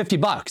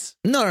 $350.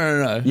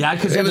 no. Yeah,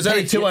 'cause you it have was to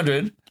only pay-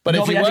 200. But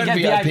No, if you had to weren't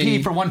get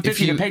VIP, for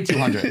 $150 to pay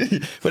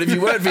 $200. But if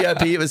you weren't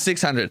VIP, it was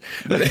 600.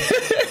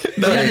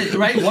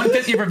 Right?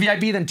 $150 for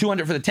VIP, then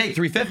 $200 for the tape,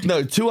 $350.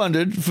 No,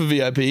 200 for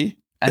VIP.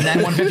 And then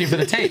 $150 for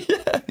the tape.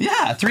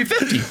 Yeah,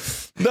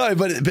 $350. No,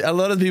 but a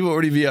lot of people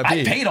already VIP.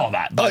 I paid all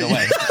that, by the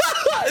way.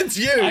 It's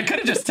you. I could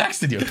have just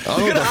texted you. I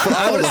don't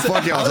know what the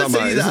fuck y'all I was talking about.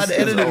 saying the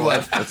unedited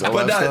one. That's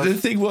But no, the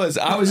thing was,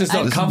 I was just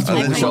not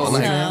comfortable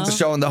think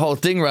showing the whole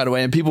thing right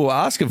away, and people were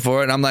asking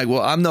for it, and I'm like,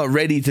 well, I'm not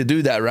ready to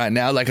do that right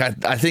now. Like, I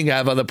think I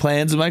have other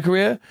plans in my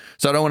career,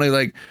 so I don't want to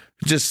like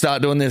just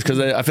start doing this because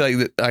I feel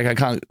like I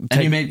can't.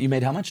 And you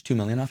made how much? $2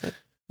 million off it?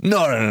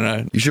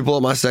 No. You should pull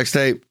up my sex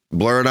tape,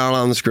 blur it out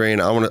on the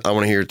screen. I want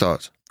to hear your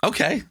thoughts.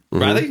 Okay.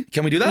 Riley,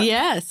 can we do that?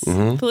 yes,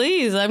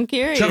 please. I'm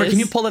curious. Trevor, can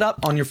you pull it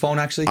up on your phone,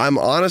 actually? I'm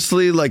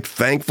honestly like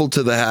thankful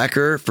to the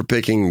hacker for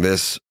picking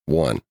this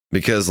one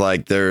because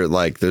there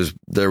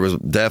was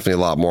definitely a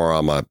lot more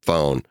on my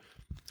phone.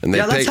 And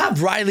they let's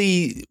have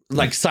Riley,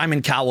 like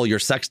Simon Cowell, your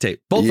sex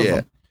tape. Both of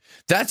them.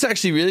 That's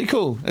actually really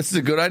cool. That's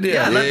a good idea.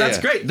 Yeah, that's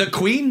yeah. great. The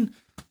Queen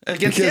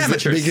against the because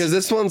amateurs. because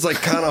this one's like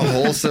kind of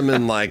wholesome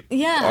and like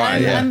Yeah, all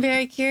right, I'm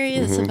very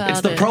curious about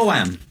it's the it.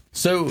 Pro-Am.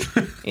 So,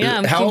 Yeah,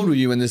 I'm how old were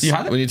you when this You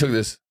had it? when you took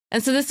this?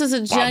 And so this was a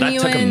Wow, that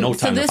took him genuine. no So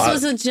time to this find.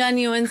 was a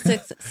genuine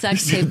sex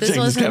tape. This James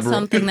wasn't Cameron.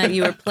 something that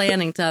you were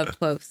planning to have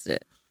posted.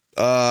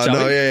 no,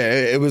 yeah,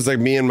 it was like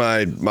me and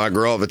my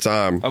girl at the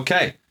time.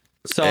 Okay.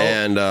 So,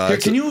 And here,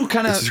 can you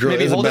kind It's of this girl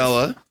maybe hold it?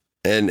 Isabella,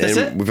 and That's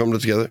it? we filmed it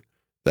together.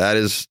 That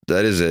is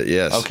it.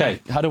 Yes. Okay.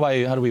 How do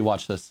we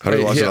watch this? How do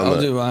you watch Here, it on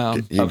I'll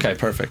the? do. You- Okay,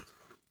 perfect.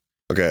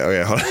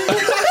 Okay. Hold on.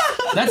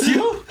 That's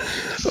you?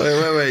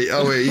 Wait.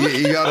 Oh wait.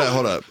 You gotta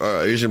hold up. All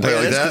right. You should play it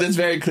like that's that.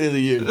 very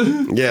clearly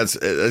you. Yeah. It's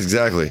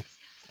exactly.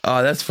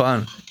 Oh, that's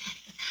fun.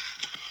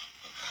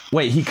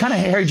 Wait, he kind of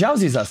Harry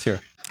Jowsies us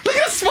here. Look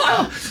at the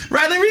smile.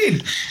 Riley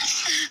Reid.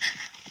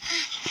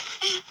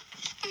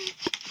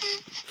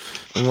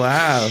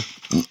 Wow.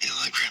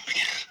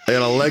 I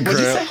got a leg What'd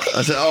you cramp.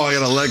 I said, I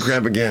got a leg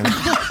cramp again.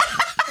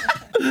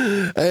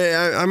 Hey,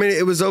 I mean,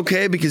 it was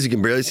okay because you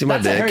can barely see my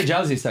That's a Harry dick.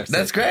 Jowsey sex tape.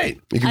 That's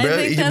great. You can I barely,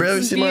 think you can barely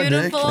that's see my dick.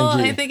 beautiful.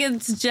 Thank you. I think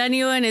it's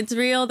genuine. It's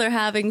real. They're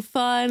having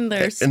fun.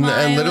 They're and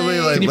smiling. literally,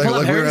 like Can you pull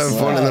up we were Harry's? having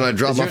fun, and then I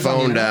dropped Is my yours on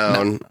phone your-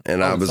 down,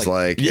 and I it's was like-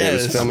 like, it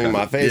Yes. was filming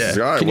my face. Yeah. It's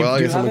like, all right, Can you, well, I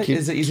do you guess I'm have gonna it? keep,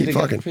 Is it easy keep to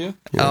fucking. get for you?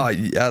 Oh,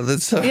 yeah.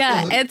 That's so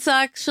Yeah, it's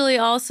actually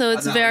also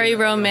it's very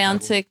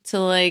romantic to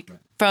like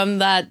from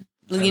that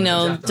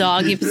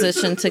doggy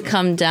position to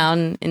come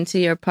down into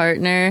your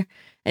partner.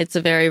 It's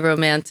a very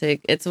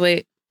romantic. It's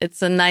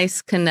a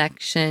nice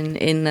connection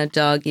in the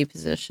doggy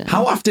position.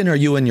 How often are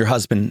you and your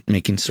husband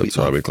making sweet That's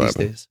why love we these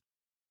clapping. days?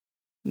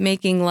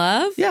 Making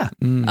love? Yeah.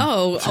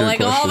 Oh, a good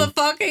like all question. the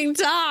fucking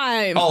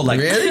time. Oh, like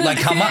Really? like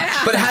how much?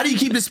 But how do you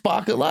keep the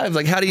spark alive?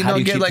 Like, how do you How do not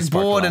you get keep the like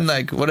spark bored alive? and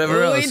like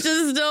whatever else? We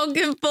just don't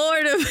get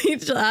bored of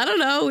each other. I don't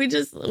know. We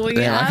Damn,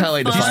 I have can't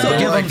wait to fun. find Still out.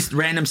 give Like- them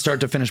random start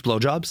to finish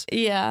blowjobs?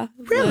 Yeah.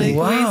 Really?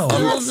 Like, we Wow. still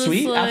That's just,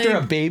 sweet. like- After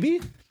a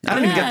baby? I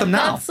don't even get them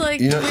now. That's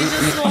like You know- we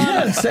just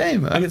Yeah, want.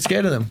 same. I get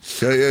scared of them.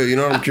 You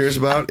know what I'm curious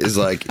about is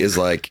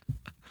like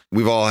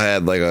we've all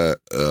had like a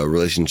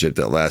relationship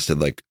that lasted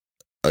like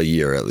a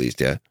year at least,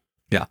 yeah.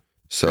 Yeah.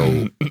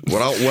 So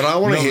what I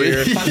want to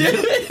hear.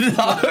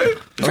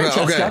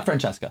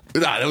 Francesca.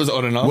 Nah, that was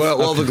on and off.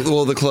 Well,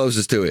 the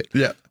closest to it.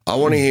 yeah. I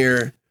want to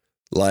hear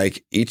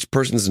like each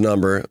person's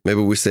number.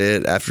 Maybe we say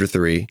it after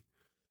 3.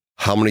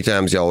 How many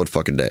times y'all would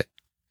fuck a day?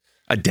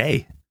 A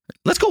day.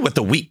 Let's go with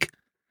the week.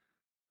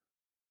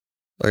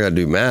 I gotta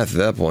do math at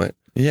that point.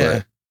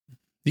 Yeah.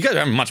 You guys are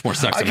having much more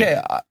sex than me.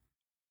 Okay.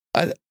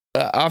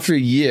 After a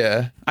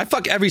year. I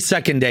fuck every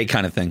second day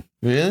kind of thing.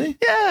 Really?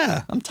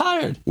 Yeah. I'm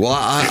tired. Well,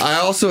 I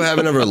also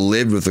haven't ever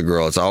lived with a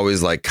girl. It's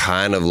always like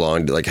kind of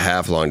long, like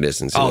half long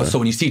distance. you Oh, know? so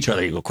when you see each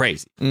other, you go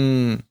crazy.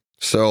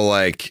 So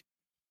like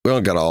we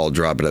don't gotta all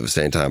drop it at the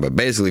same time. But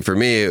basically, for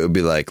me, it would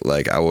be like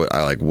I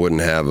wouldn't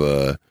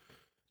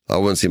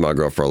see my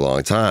girl for a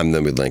long time.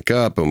 Then we'd link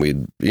up and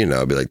we'd be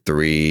like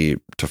 3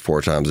 to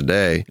 4 times a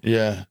day.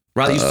 Yeah.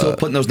 Riley, you still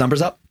putting those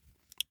numbers up?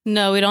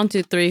 No, we don't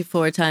do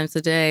 3-4 times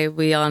a day.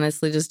 We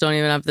honestly just don't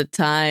even have the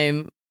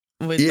time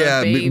with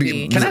Yeah, the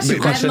baby. Can I ask you a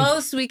At question?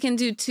 most, we can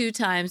do 2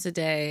 times a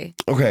day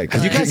Okay,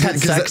 Have you guys had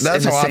sex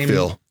That's in the how I same,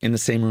 feel. in the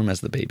same room as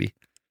the baby?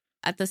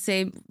 at the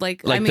same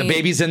Like I mean, the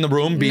baby's in the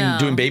room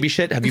doing baby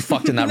shit? Have you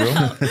fucked in that room?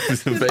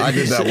 I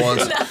did that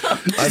once.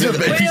 I did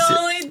We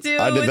only do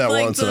I did with, that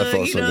like, once and I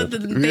felt so the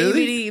good.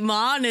 baby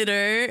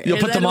monitor. You'll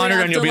and put the then we monitor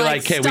have and you'll to, be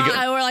like, "Okay, we stop.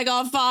 got-" And we're like,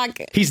 oh fuck.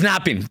 He's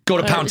napping. Go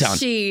to Pound Town.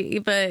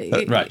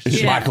 Right.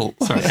 Yeah. Michael.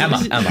 Sorry,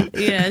 Emma.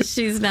 Yeah,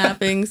 she's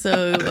napping,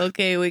 so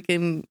okay, we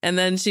can. And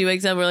then she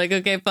wakes up. We're like,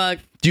 okay, fuck.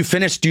 Do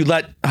you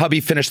let hubby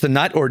finish the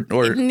nut or?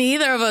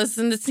 Neither of us,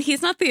 and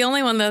he's not the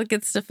only one that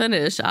gets to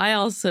finish. I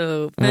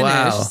also finish,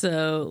 Wow.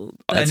 so.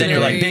 And then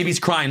you're like, very- baby's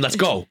crying. Let's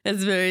go.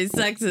 It's very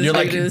sexist. You're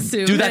like, to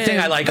assume do that thing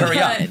him, I like, hurry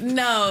up. but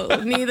No,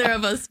 neither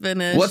of us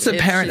finish. What's a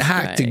if parent she's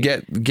hack to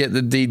crying. get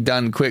the deed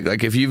done quick?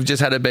 Like if you've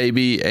just had a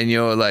baby and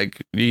you're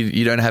like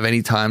you don't have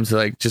any time to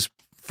like just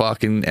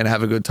fuck and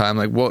have a good time,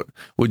 like what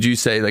would you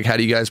say? Like how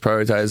do you guys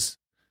prioritize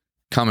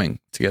coming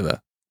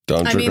together?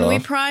 Don't I jerk mean, we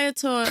off.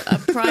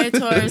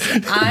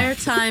 prioritize our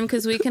time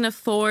because we can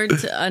afford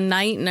a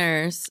night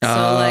nurse. So,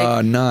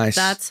 like, Nice.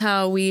 that's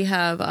how we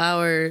have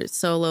our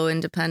solo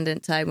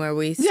independent time where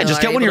we Yeah, still just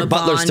are get one of able your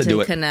butlers bond to do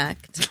and it.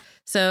 Connect.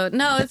 So,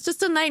 no, it's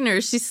just a night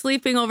nurse. She's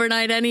sleeping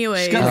overnight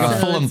anyway. She's got like a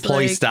so full it's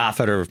employee like,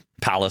 staff at her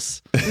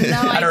palace. No,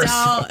 At her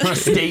I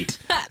estate.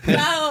 don't.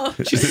 No.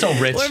 She's so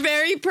rich. We're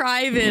very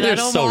private. You're I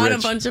don't so want rich.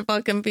 a bunch of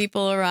fucking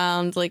people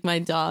around, like my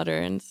daughter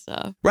and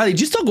stuff. Riley, do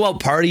you still go out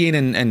partying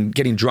and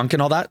getting drunk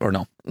and all that, or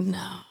no?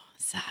 No,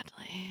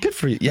 sadly. Good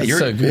for you. Yeah, That's you're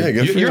so good. Yeah,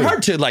 good for you're you.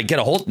 hard to like get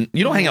a hold.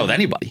 You don't hang out with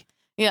anybody.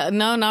 Yeah,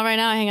 no, not right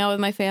now. I hang out with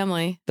my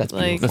family. That's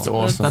like, beautiful. That's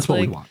awesome. That's what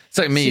we like- want. It's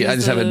like me. She's I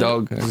just have a a-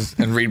 dog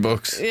and read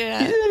books.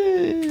 Yeah.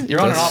 You're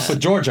on and off with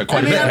Georgia I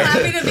quite mean, a I'm bit.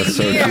 happy to be That's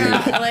so here.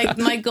 cute. Like,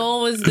 my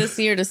goal was this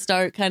year to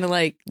start kind of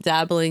like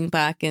dabbling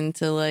back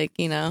into like,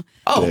 you know,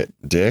 Oh,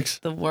 Dicks?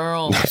 the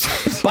world.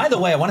 by the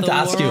way, I wanted The to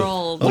ask you,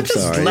 world. what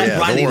does sorry. let Yeah, the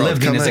Riley world. live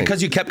mean? Come Is it in.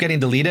 because you kept getting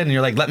deleted and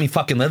you're like, let me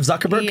fucking live,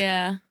 Zuckerberg?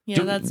 Yeah. Yeah,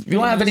 Do that's you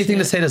want to have anything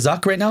to say? say to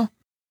Zuck right now?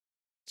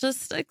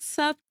 Just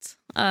accept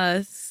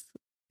us.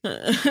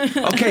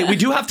 Okay, we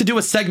do have to do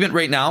a segment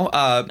right now.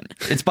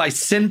 It's by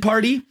Sin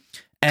Party,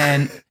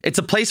 and it's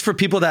a place for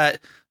people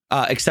that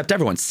accept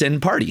everyone. Sin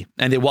Party,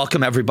 and they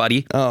welcome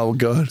everybody. Oh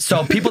god.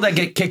 So people that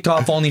get kicked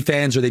off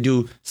OnlyFans, or they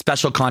do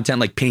special content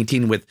like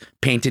painting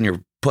your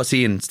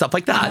pussy and stuff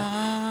like that.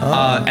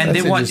 And they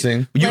that's want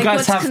interesting. you like guys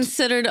what's have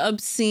considered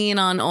obscene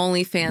on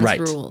OnlyFans right.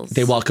 rules.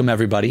 They welcome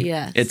everybody.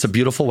 Yes. It's a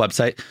beautiful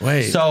website.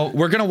 Wait. So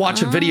we're gonna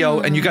watch a video,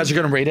 and you guys are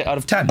gonna rate it out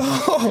of 10.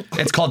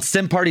 It's called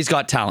Sin Party's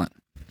Got Talent.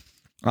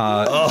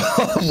 Wow.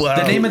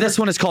 The name of this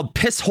one is called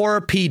Piss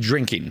Horror Pee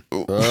Drinking.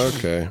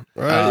 Okay.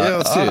 All right. Yeah,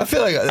 let's see I it.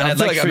 feel like And I'd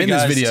like I'm for in you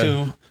this guys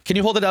video. Can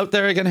you hold it out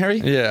there again, Harry?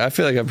 Yeah, I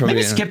feel like I'm probably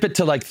Maybe skip it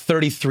to like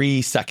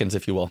 33 seconds,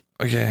 if you will,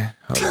 Okay.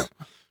 Hold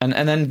on.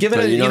 and then give it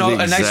So a, you know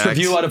the a nice exact-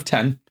 review out of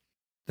 10.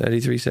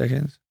 33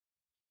 seconds.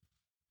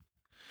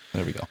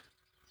 There we go.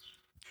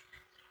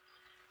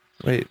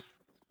 Wait.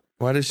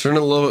 Why does she Turn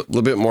it a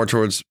little bit more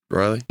towards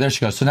Riley. There she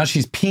goes. So now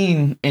she's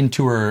peeing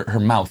into her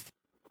mouth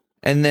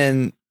and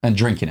then and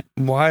drinking it.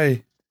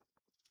 why?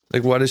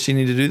 Like why does she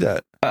need to do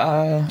that?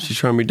 She's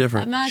trying to be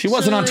different. I'm She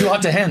wasn't on Too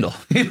Hot to Handle.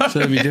 You know? So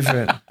it'd be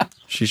different.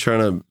 She's trying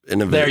to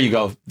innovate. There you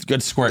go.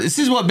 Good squirt. This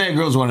is what Bad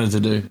Girls wanted to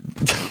do.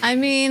 I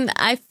mean,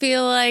 I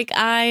feel like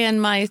I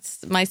and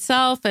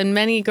myself and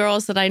many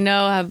girls that I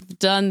know have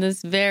done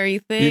this very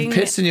thing. You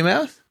pissed in your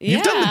mouth?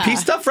 You've done the pee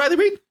stuff, Riley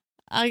Reid?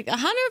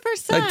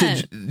 100%.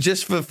 Like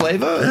just for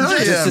flavor? Hell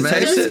just yeah, to man.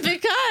 taste Just it?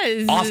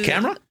 because. Off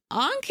camera?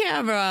 On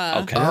camera.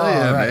 Okay. Oh,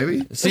 yeah,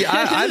 baby. See,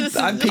 I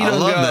peed I on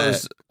love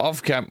girls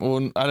off camera.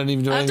 Well, I don't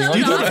even do I've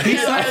anything done on it off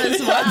camera. camera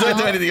as I don't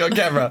do well. anything on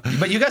camera.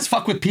 But you guys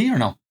fuck with pee or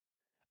no?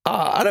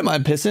 I don't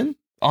mind pissing.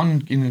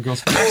 On in the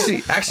girls'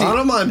 Actually, I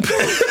don't mind.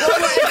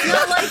 It's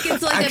not like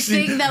it's like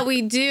Actually- a thing that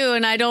we do,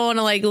 and I don't want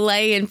to like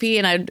lay and pee.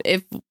 And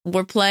if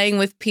we're playing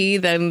with pee,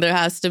 then there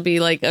has to be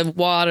like a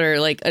water,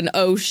 like an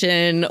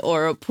ocean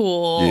or a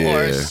pool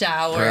or a Yeah.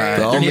 shower. Right.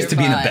 There needs to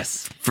be an nearby.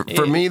 abyss.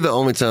 For me, the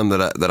only time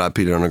that I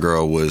peed on a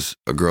girl was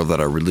a girl that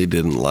I really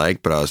didn't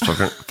like, but I was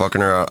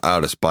fucking her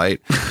out of spite,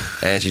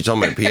 and she told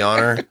me to pee on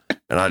her,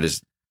 and I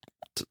just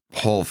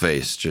whole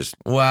face just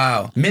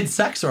Wow.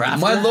 Mid-sex or after?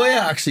 My lawyer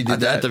actually did at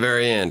that. the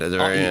very end. At the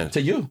very end.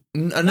 To you.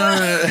 No.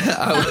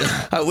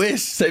 I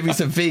wish. Save me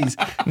some fees.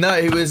 No,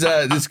 it was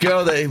this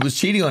girl that was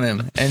cheating on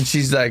him, and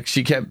she's like,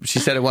 she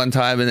said it one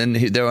time, and then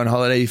they were on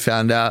holiday. He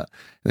found out,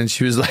 and then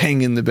she was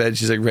laying in the bed.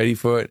 She's like ready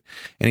for it,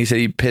 and he said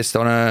he pissed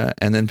on her,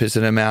 and then pissed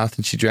in her mouth,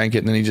 and she drank it,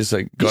 and then he just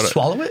like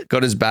swallow it?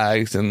 got his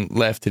bags and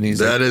left, and he's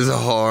That like, is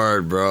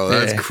hard, bro.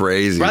 That's Yeah.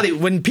 crazy. Riley,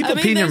 when people I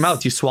mean, pee in your there's-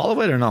 mouth, you swallow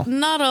it or no?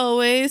 Not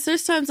always.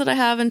 There's times that I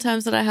have and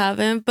times that I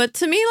haven't. But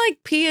to me, like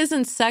pee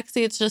isn't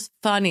sexy. It's just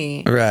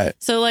funny. right.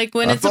 So like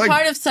when I it's a feel like-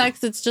 part of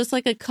sex, it's just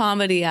like a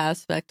comedy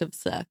aspect of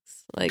sex.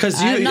 Like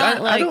Because I'm not, I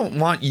like, don't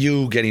want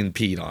you getting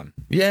peed on.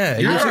 Yeah,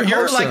 You're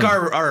like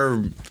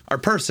wholesome. our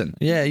person.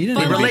 Yeah, you didn't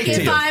But even relate like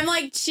to if you. I'm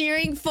like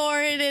cheering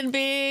for it and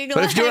being,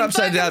 But if like, you're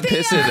upside down fucking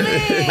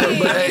pissing- pee on me,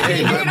 But, hey,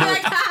 you're but- gonna be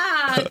like,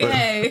 ah,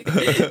 okay.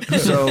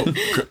 So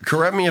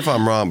correct me if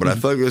I'm wrong, but I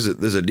feel like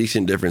there's a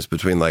decent difference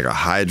between like a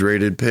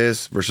hydrated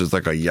piss versus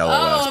like a yellow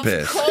ass Oh, of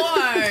piss.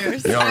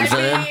 course. You know what I'm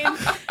saying?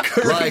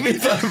 Like, you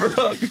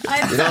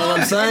know what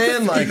I'm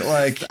saying?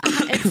 Like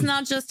it's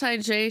not just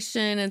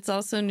hydration; it's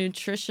also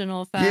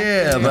nutritional factors.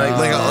 yeah,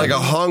 like a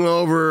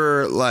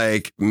hungover,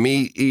 like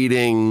meat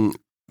eating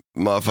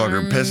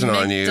motherfucker pissing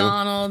on you.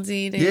 McDonald's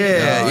eating.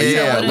 Yeah,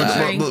 soda but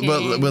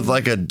drinking. with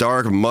like a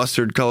dark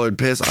mustard colored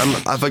piss. I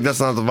feel like that's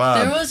not the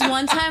vibe. There was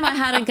one time I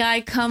had a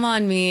guy come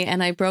on me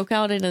and I broke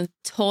out in a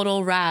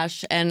total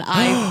rash and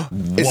I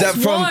Is that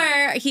from?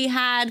 swore he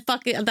had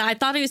fucking. I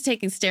thought he was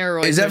taking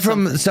steroids. Is that or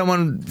from something.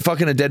 someone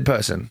fucking a dead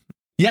person?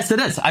 Yes, it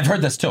is. I've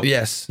heard this too.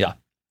 Yes. Yeah.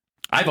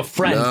 I have a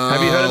friend.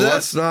 Have you heard of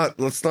that?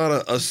 Let's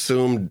not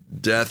assume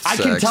death. I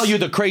can tell you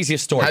the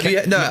craziest story.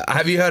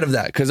 Have you heard of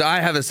that? Because I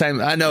have the same.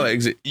 I know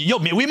it. Yo,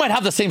 we might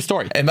have the same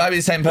story. It might be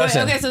the same Wait,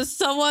 person. okay, so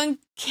someone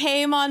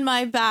came on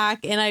my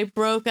back and I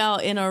broke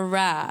out in a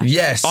rash.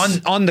 Yes.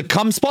 On the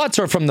cum spots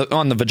or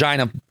on the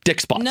vagina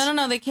dick spots?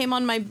 No. They came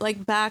on my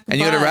back. And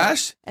you had a butt,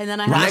 rash? And then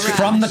I had a rash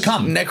from the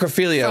cum.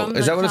 Necrophilia. From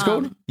Is the that what it's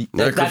cum. called?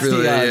 That's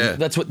Necrophilia, yeah.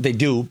 That's what they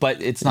do,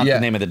 but it's not Yeah.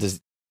 the name of the disease.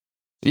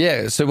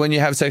 Yeah. So when you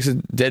have sex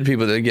with dead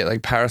people, they get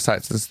like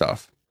parasites and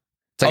stuff.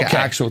 It's like Okay.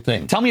 an actual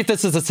thing. Tell me if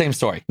this is the same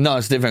story. No,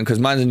 it's different because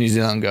mine's a New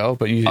Zealand girl,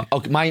 but you.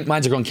 Okay,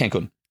 mine's a girl in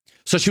Cancun.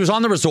 So she was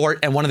on the resort,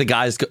 and one of the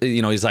guys,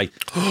 he's like,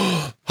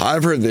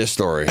 I've heard this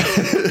story.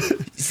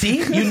 "See,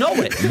 you know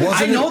it.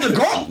 I know the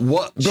girl.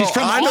 What? She's Bro,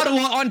 from I know-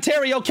 Ottawa,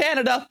 Ontario,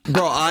 Canada.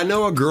 Bro, I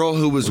know a girl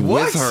who was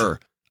with her.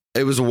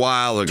 It was a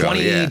while ago.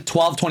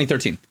 2012,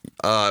 2013.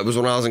 It was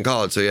when I was in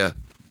college. So yeah,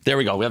 There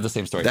we go. We have the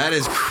same story. that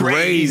is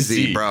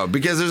crazy, bro.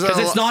 Because there's because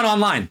it's not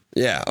online.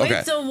 Yeah. Okay.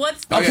 Wait, so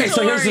what's the Okay, so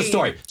story? here's the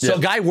story. So a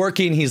guy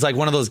working, he's like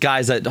one of those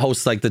guys that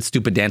hosts like the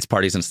stupid dance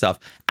parties and stuff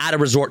at a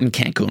resort in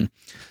Cancun.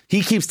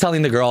 He keeps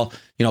telling the girl,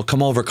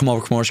 come over.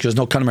 She goes,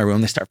 no, come to my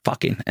room. They start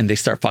fucking, and they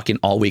start fucking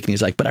all week. And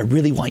he's like, but I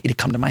really want you to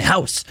come to my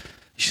house.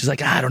 She's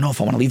like, I don't know if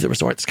I want to leave the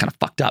resort. It's kind of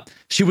fucked up.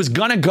 She was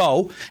gonna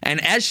go,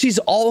 and as she's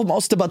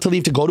almost about to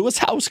leave to go to his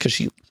house because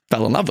she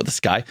fell in love with this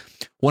guy,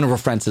 one of her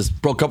friends says,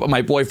 broke up with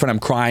my boyfriend. I'm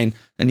crying.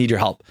 I need your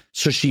help.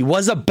 So she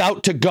was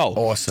about to go.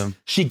 Awesome.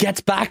 She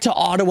gets back to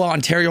Ottawa,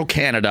 Ontario,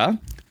 Canada.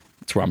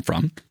 That's where I'm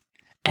from.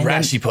 And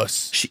then Rashy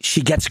puss.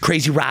 She gets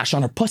crazy rash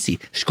on her pussy.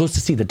 She goes to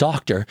see the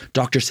doctor.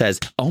 Doctor says,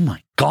 oh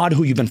my God,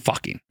 who you been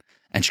fucking?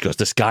 And she goes,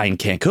 this guy in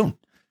Cancun.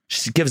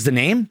 She gives the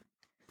name.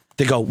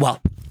 They go,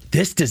 well,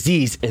 this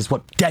disease is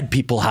what dead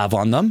people have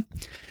on them.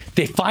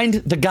 They find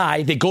the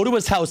guy. They go to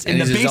his house in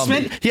And the he's a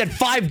basement. zombie. He had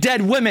 5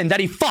 dead women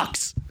that he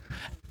fucks.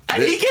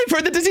 And he gave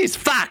her the disease.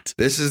 Fact.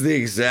 This is the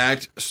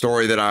exact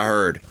story that I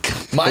heard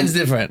Mine's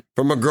different.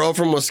 from a girl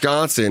from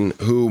Wisconsin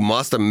who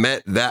must have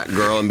met that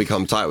girl and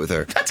become tight with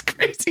her. That's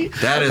crazy.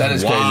 That is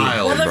crazy.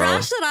 wild, Well, the bro.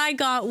 rash that I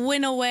got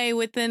went away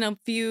within a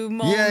few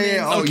moments.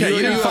 Okay,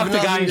 you didn't have fuck the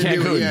guy in nothing to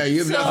do- Cancun. Yeah, you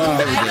have So nothing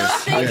to do I with don't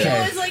this. think Okay.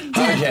 it was like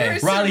dead Okay.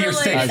 person Riley, you're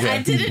related. staying.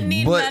 I didn't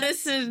need But-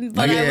 medicine,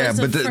 but I Yeah, was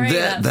but afraid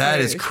at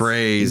that is first.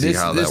 crazy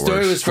how that This story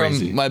works. was from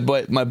Crazy.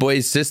 my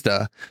boy's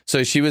sister.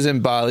 So she was in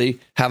Bali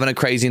having a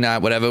crazy night,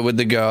 whatever, with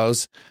the girls.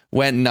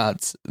 Went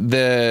nuts.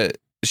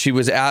 She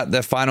was out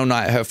the final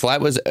night. Her flight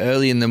was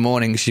early in the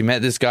morning. She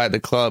met this guy at the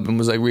club and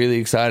was like really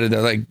excited.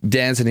 They're like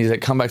dancing. He's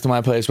like, come back to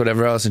my place,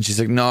 whatever else. And she's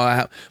like,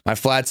 no, my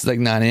flight's like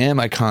 9 a.m.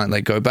 I can't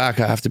like go back.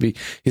 I have to be.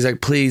 He's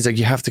like, please, like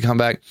you have to come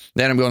back.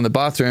 Then I'm going to the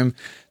bathroom.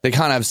 They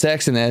can't have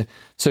sex in there.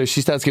 So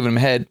she starts giving him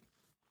head.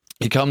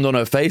 He cummed on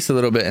her face a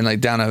little bit and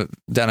like down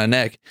her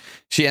neck.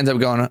 She ends up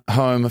going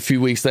home a few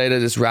weeks later.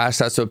 This rash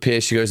starts to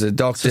appear. She goes to the It's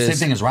doctors. the same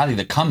thing as Riley,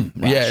 the cum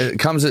rash. Yeah, it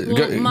comes.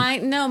 Well,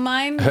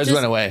 mine. Hers just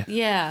went away.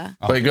 Yeah.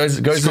 But it goes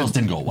Girls to,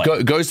 didn't go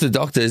away. goes to the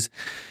doctors.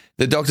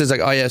 The doctor's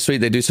like, oh yeah, sweet.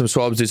 They do some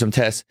swabs, do some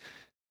tests.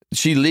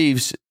 She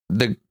leaves.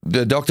 The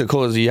doctor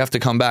calls her, you have to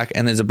come back,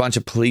 and there's a bunch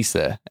of police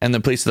there. And the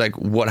police are like,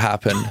 what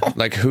happened?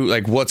 Like who?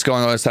 Like what's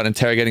going on? I start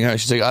interrogating her.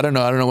 She's like, I don't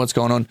know what's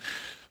going on.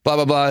 Blah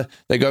blah blah.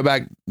 They go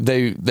back.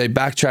 They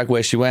backtrack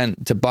where she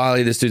went to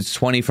Bali. This dude's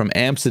 20 from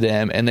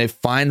Amsterdam, and they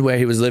find where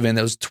he was living.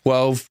 There was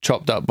 12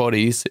 chopped up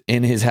bodies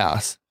in his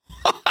house.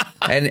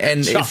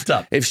 And Chopped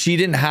up. if she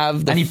didn't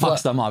have the And he fli-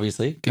 fucks them,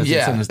 obviously. 'Cause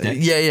it's in his dick.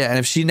 yeah. And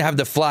if she didn't have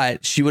the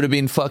flight, she would have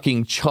been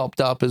fucking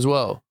chopped up as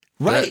well.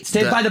 Right.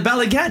 Stayed that- by the bell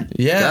again.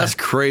 Yeah, That's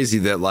crazy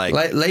that like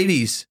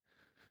ladies,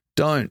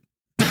 don't.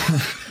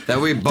 that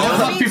we both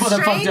Fuck people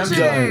that fuck them.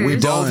 Strangers. we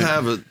both Don't.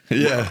 have a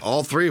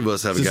all three of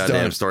us have a Just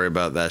goddamn don't. story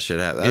about that shit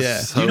happening.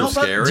 That's Yeah.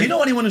 so scary. Do you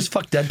know anyone who's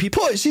fucked dead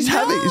people? Boy, she's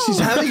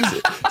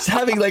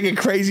having like a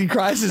crazy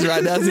crisis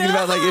right now, thinking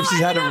about like if she's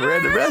had a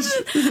random rest.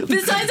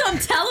 Besides on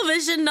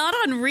television, not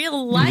on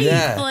real life,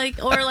 Yeah.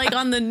 or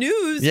on the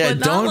news. Yeah, but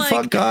not don't like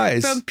fuck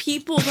guys. from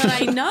people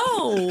that I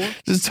know.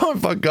 Just don't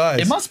fuck guys.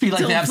 It must be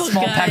like they have Don't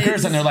small fuck peckers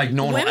guys. and they're like,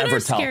 no one will Women ever are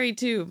tell. scary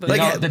too, but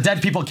Like, the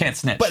dead people can't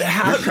snitch. But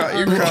how?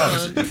 You're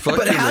crazy. Fuck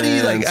But you, how do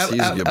you man. like? She's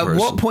a good At what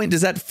person. point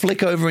does that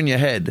flick over in your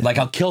head? Like,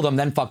 I'll kill them,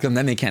 then fuck them,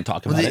 then they can't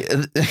talk about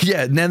it.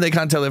 Yeah, then they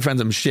can't tell their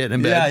friends I'm shit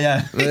in bed.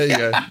 Yeah. There you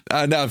go.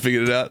 Now I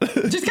figured it out.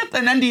 Just get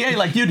an NDA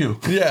like you do.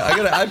 Yeah, I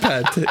got an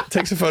iPad.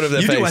 Takes a photo of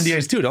their You face. do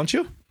NDAs too, don't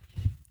you?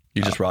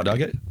 You just raw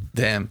dog it?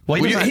 Damn.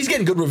 Well, He's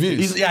getting good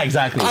reviews. Yeah,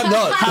 exactly. I'm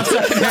not. Half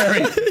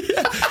secondary.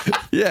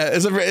 Yeah,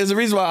 there's a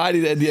reason why I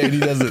need an NDA and he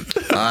doesn't.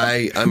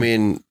 I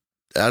mean,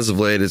 as of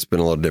late, it's been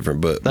a little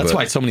different. But That's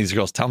why so many of these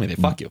girls tell me they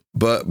fuck you.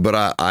 But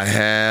I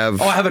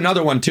have. Oh, I have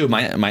another one too.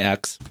 My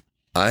ex.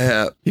 I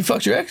have. You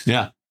fucked your ex?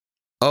 Yeah.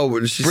 Oh,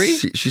 Bree?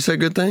 she said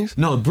good things.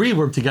 No, Bree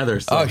worked together.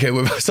 So. Oh,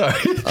 okay, sorry.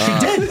 She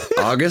did.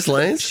 August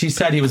Lanes. She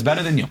said he was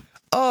better than you.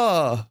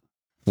 Oh.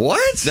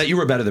 What? That you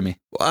were better than me.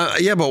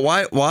 Yeah, but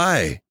why?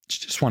 Why? She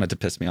just wanted to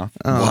piss me off.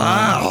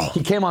 Wow.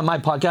 He came on my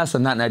podcast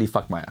and that night he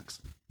fucked my ex.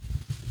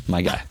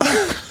 My guy.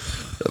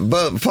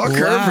 But fuck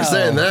her for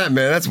saying that,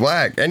 man. That's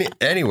whack.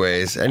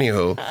 Anyways,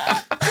 anywho.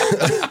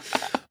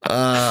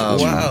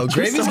 Wow,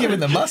 Gravy's giving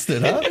the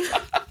mustard, huh?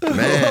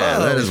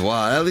 Man, that is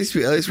wild. At least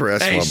we're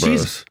Eskimo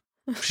bros.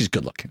 She's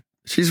good looking.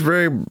 She's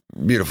very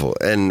beautiful,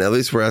 and at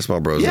least we're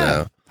Eskimo bros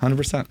now.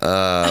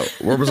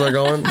 100%. Where was I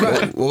going?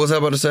 What was I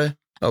about to say?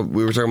 Oh,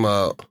 we were talking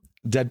about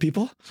Dead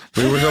people?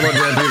 dead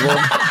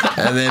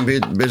people, and then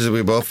bitches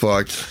we both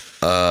fucked.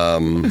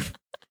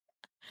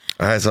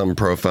 I had something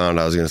profound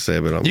I was going to say,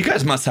 but You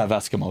guys must have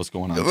Eskimos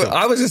going on. Too.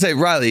 I was going to say,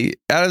 Riley,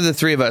 out of the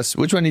three of us,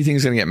 which one do you think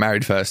is going to get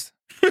married first?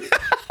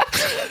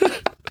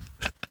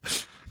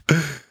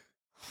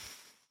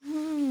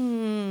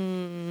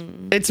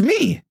 It's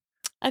me.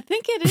 I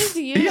think it is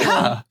you.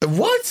 Yeah.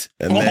 What?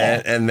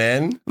 and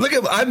then Look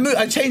at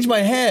I changed my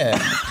hair.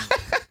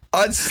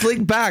 I'd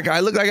slick back. I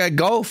look like I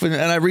golf and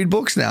I read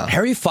books now.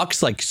 Harry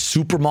fucks like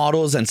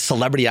supermodels and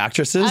celebrity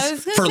actresses I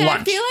was gonna for say,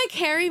 lunch. I feel like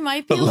Harry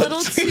might be a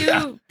little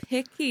too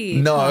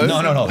picky. No.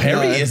 No.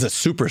 Harry No. is a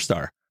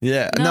superstar.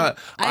 Yeah. No, No,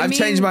 I I've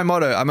changed mean- my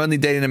motto. I'm only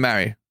dating to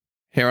marry.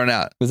 Here on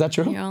out. Is that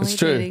true? You're only It's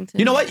true. dating to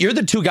You know what? You're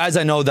the two guys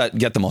I know that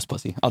get the most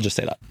pussy. I'll just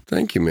say that.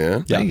 thank you,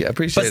 man. Thank you. I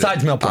appreciate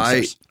Besides male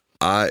porn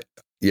stars.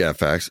 Yeah,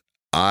 facts. it.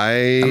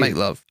 I make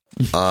love.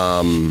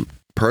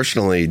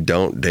 Personally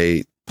don't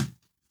date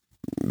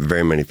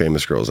very many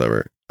famous girls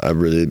ever. I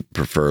really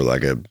prefer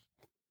like a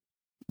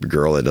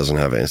girl that doesn't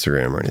have an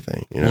Instagram or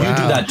anything. You know? You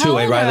do that How too, old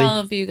eh, are Riley? all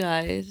of you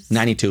guys?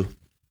 92.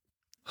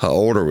 How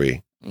old are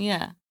we?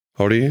 Yeah.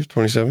 How old are you?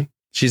 27?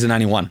 She's a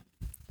 91.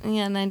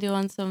 Yeah,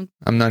 91, so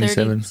I'm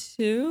 97.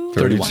 32?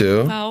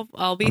 32?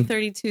 I'll be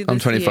 32 I'm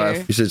this 25.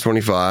 year. You said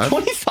 25?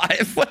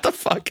 25? What the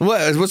fuck?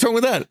 What's wrong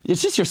with that?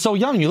 It's just you're so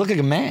young. You look like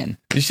a man.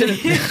 You shouldn't.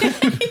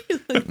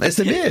 It's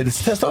a beard.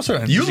 It's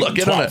testosterone. You should look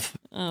get on 12.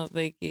 Oh,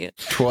 thank you.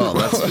 12.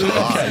 That's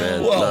hot,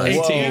 man. Whoa,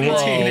 Nice. 18.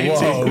 Ryan,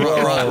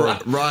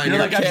 You're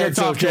you're, like, I jerked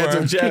off to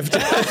her. Jeff.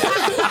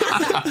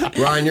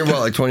 Ryan, you're what,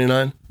 like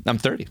 29? I'm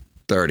 30.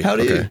 30. How old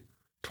are you?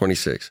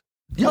 26.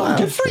 Yo,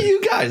 good for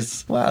you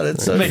guys. Wow,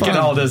 that's so Making fun.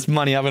 all this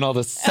money, having all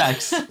this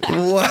sex.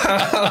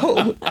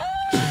 Wow.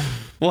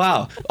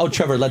 Wow. Oh,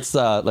 Trevor, let's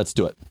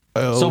do it.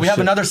 So we have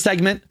another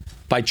segment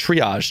by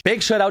Triage.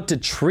 Big shout out to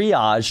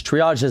Triage.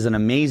 Triage is an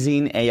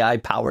amazing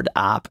AI-powered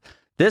app.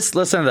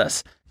 Listen to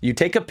this. You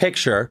take a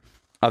picture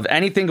of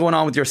anything going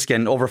on with your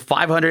skin, over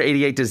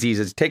 588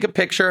 diseases. Take a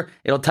picture.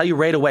 It'll tell you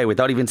right away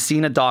without even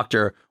seeing a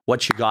doctor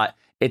what you got.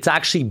 It's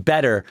actually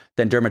better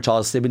than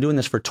dermatologists. They've been doing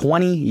this for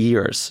 20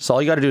 years. So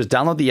all you got to do is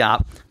download the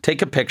app,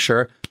 take a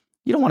picture.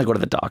 You don't want to go to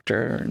the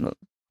doctor and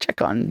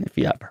check on if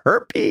you have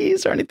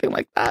herpes or anything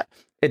like that.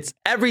 It's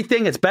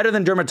everything. It's better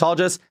than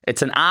dermatologists.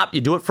 It's an app.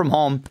 You do it from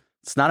home.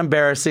 It's not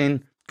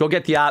embarrassing. Go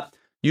get the app.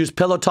 Use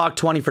Pillow Talk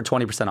 20 for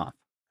 20% off.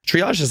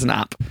 Triage is an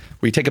app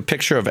where you take a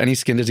picture of any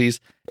skin disease.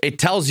 It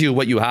tells you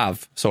what you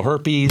have. So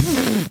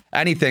herpes,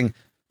 anything.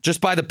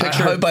 Just by the I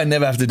picture. hope I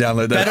never have to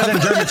download that. Better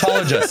than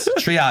dermatologists.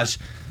 Triage.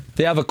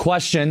 They have a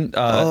question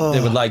they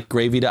would like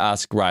Gravy to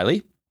ask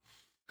Riley.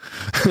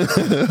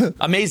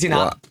 Amazing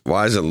app.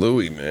 Why is it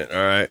Louis, man?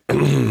 All right.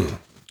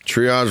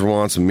 Triage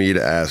wants me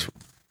to ask.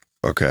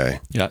 Okay.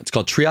 Yeah, it's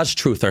called Triage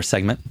Truth, our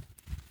segment.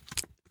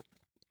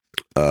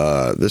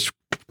 This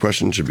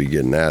question should be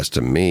getting asked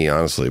to me,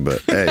 honestly,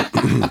 but hey,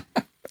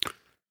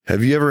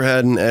 have you ever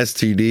had an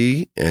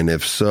STD? And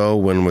if so,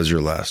 when was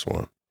your last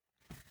one?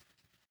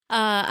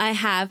 I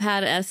have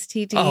had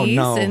STDs Oh,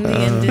 no. in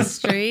the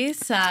industry,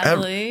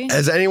 sadly.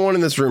 Has anyone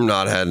in this room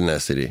not had an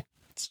STD?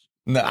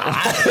 No.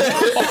 Cap.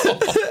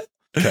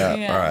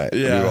 Yeah. All right.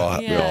 Yeah. We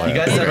all You have.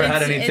 guys ever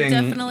had It anything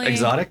definitely-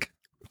 exotic?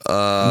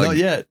 Not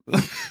yet.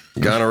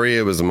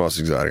 Gonorrhea was the most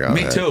exotic. I've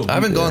Me had. too. I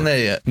haven't gone there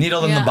yet.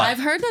 Needle in the butt. I've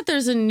heard that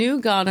there's a new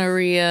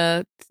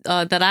gonorrhea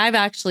that I've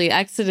actually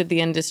exited the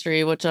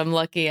industry, which I'm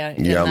lucky at.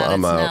 Yeah, that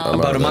I'm it's out. now I'm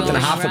About a month and a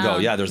going half ago.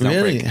 around. Yeah, there's no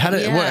Really? break. How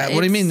did, Yeah,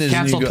 what do you mean? There's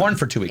Canceled new porn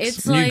for 2 weeks.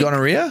 It's new like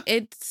gonorrhea?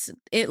 It's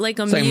like like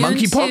immune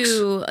monkeypox?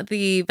 to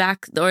the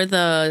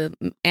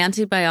the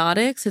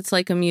antibiotics. It's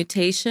like a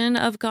mutation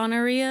of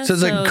gonorrhea. So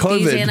it's like These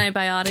COVID.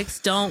 antibiotics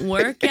don't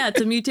work. Yeah,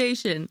 it's a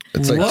mutation.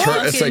 It's like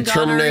What? it's like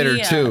Terminator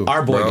Gonorrhea. 2.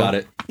 Our boy bro. got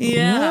it.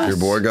 Yeah. Your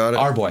boy got it.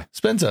 Our boy.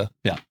 Spencer.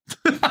 Yeah.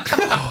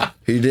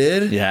 He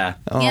did. Yeah.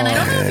 Yeah, and I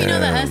don't know if you know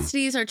that damn.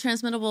 STDs are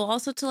transmittable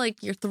also to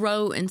like your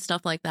throat and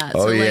stuff like that.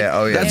 Oh, So, like, yeah,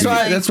 oh, yeah. That's it's why.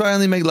 like- That's why I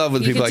only make love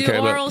with You people I could do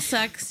care oral about.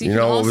 sex. You can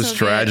know what also was get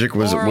tragic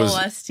was- oral was-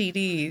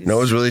 STDs. No,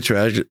 it was really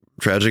tragic.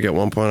 Tragic at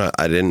one point.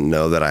 I didn't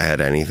know that I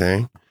had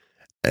anything,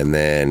 and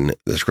then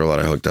this girl that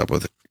I hooked up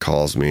with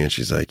calls me, and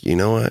she's like, "You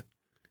know what?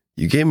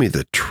 You gave me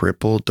the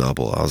triple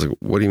double." I was like,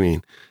 "What do you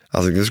mean?" I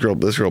was like, "This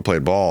girl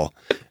played ball,"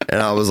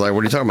 And I was like,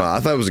 what are you talking about? I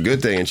thought it was a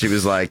good thing. And she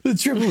was like, The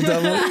triple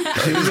double.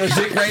 She was a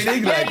dick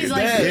rating. Yeah, he's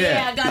like,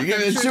 yeah, I got You gave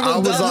me a the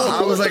triple double.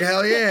 I was like,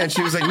 hell yeah. And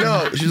she was like,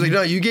 no. She was like,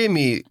 no, you gave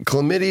me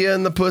chlamydia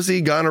in the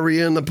pussy,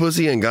 gonorrhea in the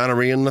pussy, and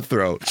gonorrhea in the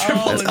throat.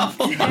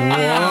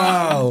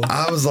 Wow.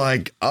 I was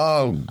like,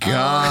 oh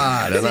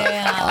God. And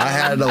I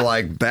had to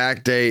like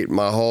backdate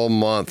my whole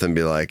month and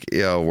be like,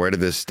 yo, where did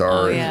this start?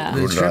 Oh, yeah.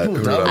 Who did I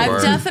I've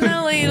burn?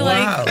 definitely Wow.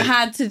 like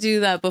had to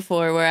do that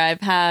before, where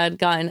I've had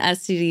gotten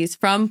STDs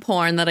from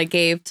porn that I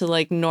gave to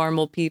like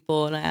normal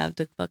people, and I have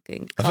to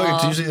fucking. I feel like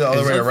it's call usually the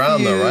other way a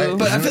around though, few. right?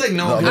 But I feel like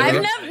no.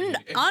 I've never,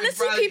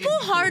 honestly, people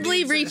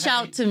hardly reach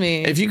out to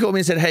me. If you called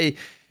me and said, hey,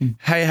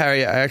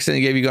 Harry, I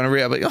accidentally gave you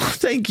gonorrhea, I'm like, oh,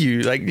 thank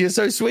you. Like, you're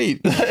so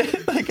sweet.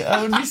 Like,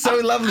 I would be so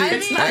lovely. I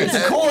It's mean- it's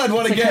a call I'd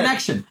want to It's a get.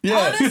 connection. Yeah.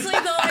 Honestly,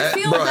 though, I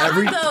feel bro, bad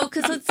every- though,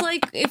 because it's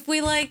like if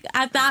we like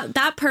at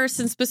that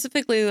person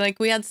specifically, like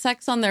we had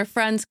sex on their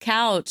friend's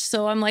couch,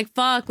 so I'm like,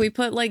 fuck, we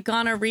put like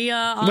gonorrhea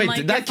on Wait,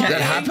 like that your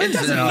can't fucking-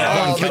 happen?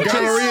 No. Oh, the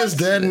gonorrhea's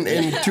dead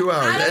in 2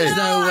 hours. I don't Hey, know.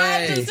 no I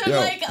way. just am Yo.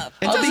 like,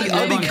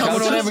 I'll be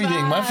coming on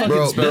everything. My fucking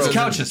Bro, sperm. This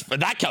couch is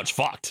that couch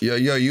fucked. yo,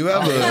 you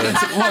have a.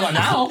 Hold on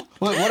now.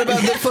 What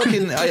about the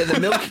fucking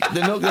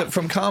the milk that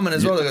from Carmen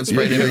as well that got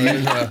sprayed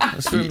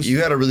in You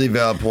had a really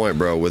valid point,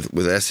 bro, with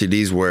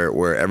STDs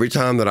where every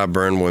time that I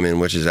burn women,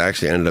 which has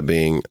actually ended up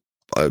being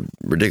a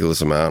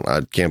ridiculous amount,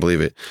 I can't believe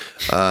it.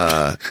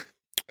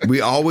 We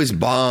always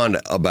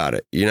bond about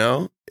it, you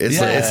know?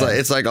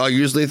 It's like I'll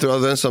usually throw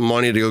them some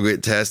money to go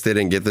get tested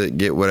and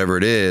get whatever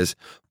it is,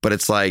 but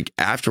it's like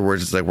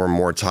afterwards it's like we're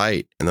more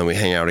tight and then we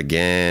hang out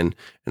again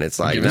and it's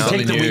like Give now, us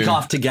Take the new. week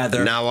off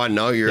together. now I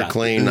know you're Yeah.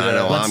 clean, I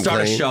know Let's I'm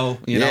start clean. a show,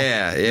 you know?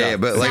 Yeah,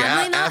 but like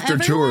Sadly, not after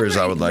everyone tours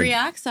I would like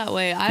reacts that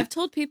way. I've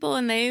told people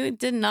and they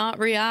did not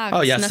react.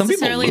 Oh, yeah, some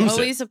people necessarily lose it.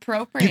 always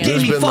appropriate. You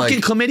gave me been fucking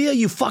like- chlamydia,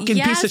 you fucking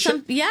yeah, piece of some,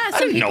 shit. Yeah, I some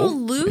didn't people know.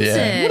 lose Yeah.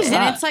 it, What is and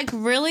that? it's like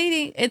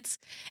really,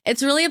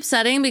 it's really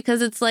upsetting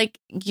because it's like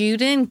you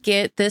didn't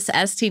get this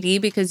STD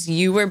because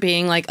you were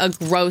being like a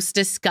gross,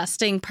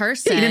 disgusting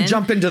person. You didn't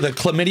jump into the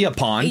chlamydia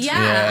pond.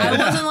 Yeah, I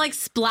wasn't like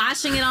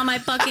splashing it on my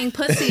fucking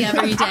pussy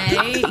every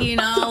day. You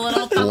know, a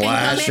little fucking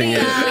Splashing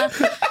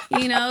chlamydia.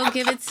 You know,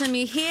 give it to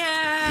me here.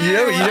 You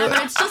know- whatever.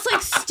 It's just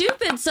like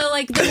stupid. So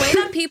like the way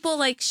that people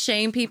like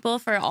shame people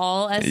for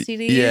all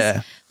STDs,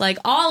 Yeah. like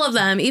all of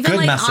them, even Good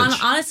like message.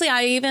 honestly,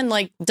 I even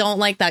like don't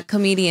like that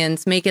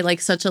comedians make it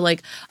like such a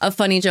like a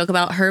funny joke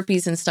about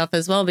herpes and stuff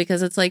as well,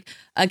 because it's like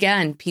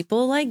again,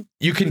 people like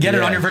You can get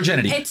it on your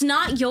virginity. it's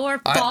not your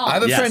fault. I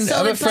have a Yes. friend. So I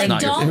have a it's friend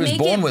like don't who was make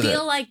born it with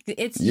feel it. like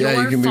it's Yeah,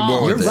 your you can be born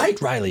fault. with You're it.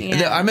 right, Riley.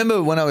 Yeah. I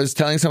remember when I was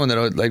telling someone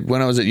that like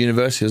when I was at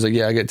university, I was like,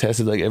 yeah, I get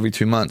tested like every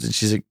 2 months. And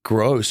she's like,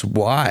 gross.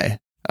 Why?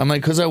 I'm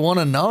like, because I want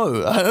to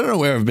know. I don't know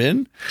where I've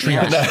been.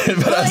 Yeah. But I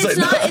Well, was it's like,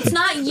 not. It's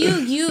not you.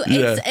 You.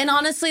 Yeah. It's, and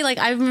honestly, like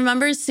I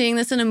remember seeing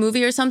this in a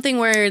movie or something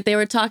where they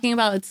were talking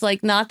about. It's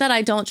like not that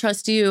I don't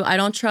trust you. I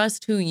don't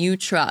trust who you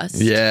trust.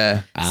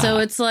 yeah. So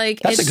it's like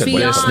That's a it's good way.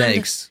 beyond. They're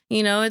snakes.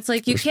 You know, it's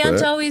like you Respect.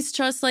 can't always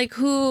trust like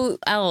who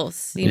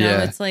else. You know,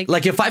 Yeah. it's like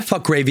Like if I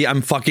fuck Gravy,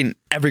 I'm fucking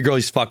every girl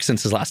he's fucked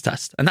since his last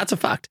test. And that's a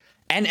fact.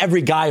 And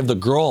every guy of the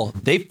girl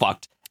they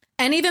fucked.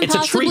 and even it's a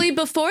possibly treat.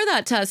 before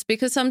that test,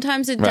 because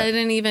sometimes it Right.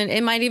 didn't even.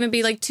 It might even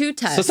be like 2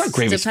 tests. So it's not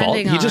Gravy's fault.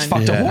 depending He just on-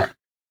 fucked a Yeah. whore.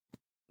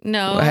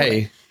 No.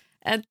 Hey,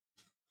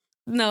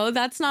 No,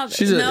 that's not.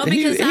 She's a- no, he-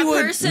 because he that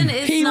would- person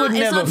is he not. would It's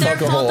never not their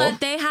fuck a fault whore. that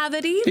they have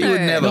it either. He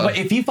would never. No, but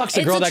if he fucks a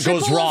It's girl a that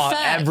goes triple raw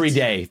effect. every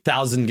day,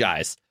 1,000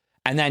 guys,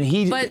 and then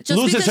he But just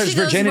loses because his she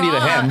goes virginity to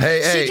raw, him.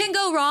 Hey. she can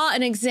go raw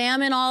and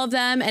examine all of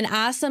them and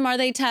ask them, are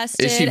they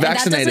tested? Is she And that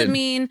vaccinated? doesn't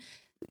mean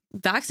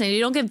vaccinated.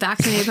 You don't get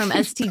vaccinated from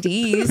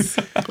STDs.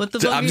 What the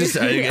fuck? I'm just-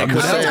 are you- I'm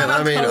just saying, talking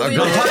about I mean, a COVID.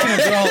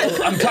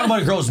 girl- I'm talking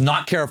about a girl who's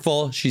not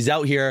careful. She's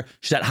out here.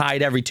 She's at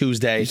Hyde every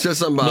Tuesday. You said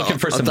something about looking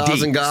for some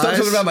 1,000 D. guys. stop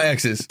talking about my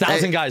exes.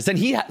 1,000 guys. Then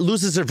he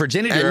loses her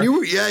virginity. to her. And you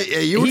were he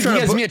trying to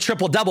gives put, me a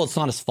triple double. It's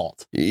not his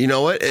fault. you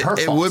know what? Her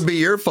It fault. would be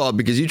your fault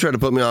because you tried to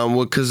put me on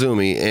with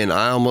Kazumi, and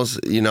I almost,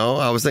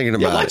 I was thinking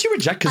Yeah, about why'd it. you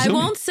reject Kazumi? I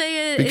won't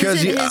say it Because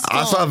isn't his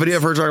I saw a fault. video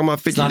of her talking about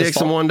 50 not his dicks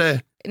in fault. one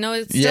day. No,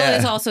 it still Yeah.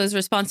 is also his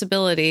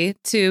responsibility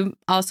to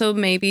also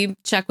maybe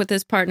check with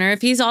his partner.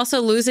 If he's also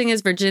losing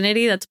his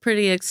virginity, that's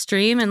pretty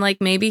extreme. And like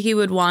maybe he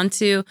would want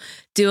to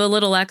do a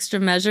little extra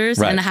measures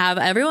Right. and have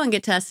everyone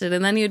get tested.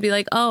 And then he would be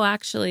like, oh,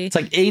 actually, It's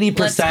like let's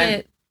 80%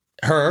 get.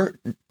 her,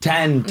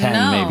 10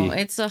 No,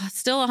 maybe. it's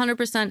still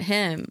 100%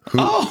 him.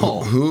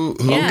 Who?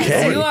 Yes,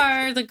 Okay. you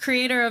are the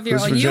creator of your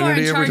Whose own. You are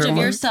virginity in are we charge talking of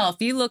about? yourself.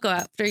 You look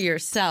after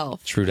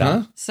yourself. True that. Huh?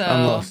 I'm So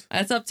lost.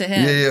 that's up to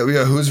him.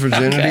 Yeah. Whose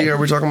virginity Okay. are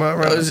we talking about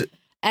right now?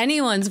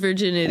 Anyone's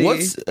virginity.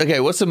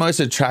 What's the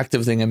most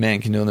attractive thing a man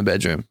can do in the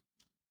bedroom?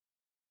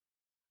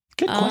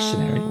 Good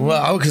question, Harry.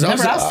 Well, because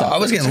Never asked that. I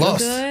was getting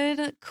lost.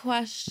 Good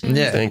question.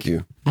 Yeah. Thank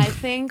you. I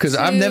think Because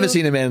I've never to-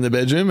 seen a man in the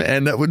bedroom,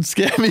 and that would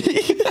scare me.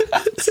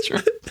 That's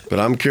true. But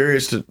I'm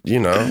curious to,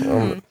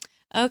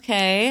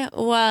 Okay,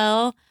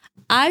 well,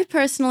 I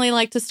personally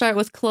like to start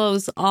with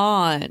clothes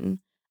on.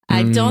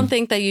 I don't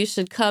think that you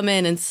should come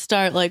in and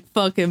start like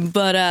fucking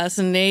butt ass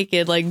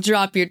naked, like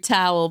drop your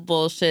towel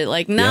bullshit.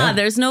 Like, nah,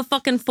 there's no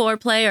fucking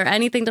foreplay or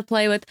anything to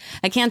play with.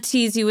 I can't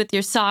tease you with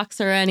your socks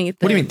or anything.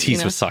 What do you mean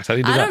tease with socks? How do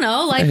you do I that? don't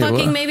know. Like, Hey,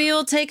 fucking what? maybe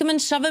you'll take them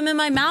and shove them in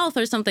my mouth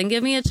or something.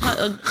 Give me an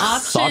option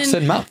Socks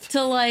in mouth.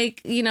 to,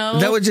 like, you know.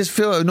 That would just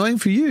feel annoying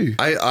for you.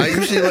 I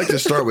usually like to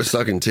start with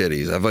sucking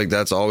titties. I feel like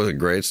that's always a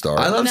great start.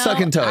 I love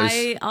sucking toes.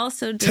 I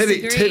also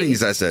disagree.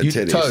 Titties, I said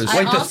titties. Toes. I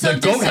Wait, also the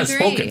goat has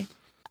disagree. spoken.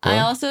 I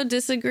also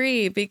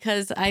disagree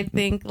because I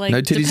think like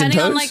No titties and depending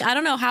on toes? like I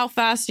don't know how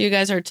fast you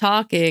guys are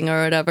talking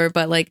or whatever,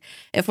 but like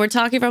if we're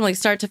talking from like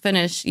start to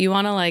finish, you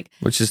want to like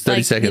Which is 30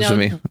 like, seconds for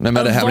me, no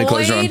matter how many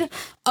clothes are on.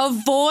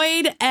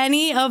 Avoid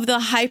any of the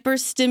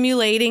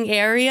hyper-stimulating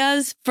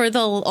areas for the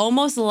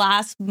almost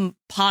last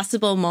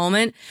possible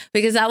moment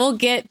because that will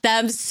get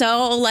them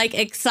so like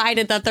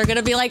excited that they're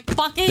gonna be like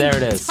fucking There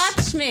it is.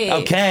 touch me.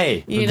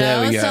 Okay. You There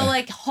know, we go. so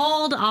like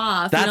hold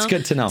off. That's you know?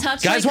 good to know.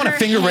 Touch, Guys like, want to her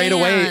finger right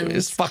away. hand.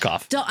 Just fuck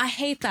off. Don't I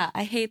hate that.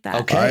 I hate that.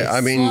 Okay.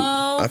 I mean,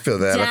 Slow I feel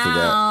that. I feel that.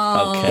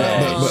 down.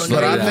 Okay.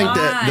 But I Slow think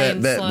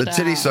down. that Slow the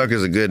titty down. suck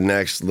is a good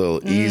next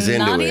little ease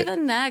into Not it.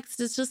 even next.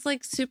 It's just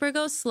like super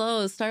go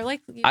slow. Start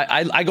like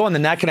I go on the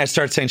neck and I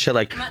start saying shit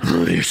like,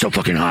 "You're so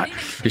fucking hot.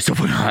 You're so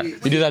fucking hot." You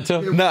do that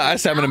too? No, I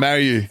said I'm gonna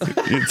marry you.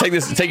 You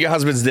take your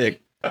husband's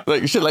dick.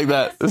 Like shit like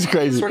that. That's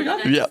crazy.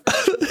 Yeah.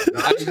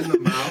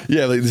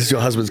 Yeah, like this is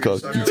your husband's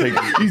cock.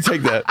 You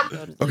take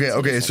that.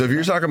 Okay. So if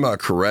you're talking about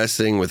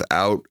caressing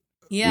without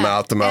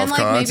mouth-to-mouth And, like,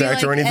 maybe,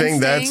 contact or like, anything,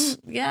 and that's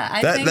saying-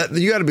 I that, think that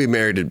you got to be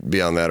married to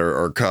be on that,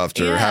 or cuffed,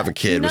 or Yeah. have a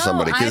kid with No,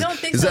 somebody. I don't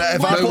think is so. that,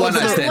 if What- I pull one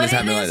up night to- stand what is it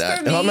happening like is that.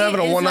 for if I'm me having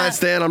a is one night that-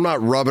 stand, I'm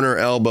not rubbing her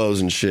elbows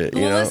and shit.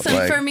 You Well, know, listen,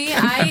 like, for me,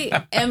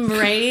 I am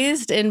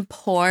raised in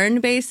porn,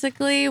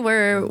 basically,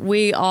 where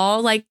we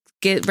all like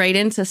get right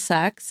into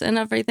sex and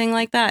everything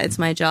like that. It's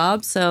my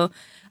job, so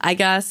I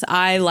guess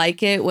I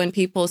like it when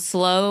people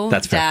slow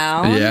That's fair.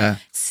 down. Yeah.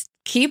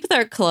 Keep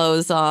their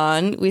clothes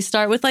on. We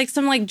start with like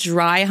some like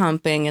dry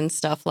humping and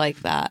stuff like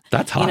that.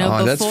 That's hot. You know,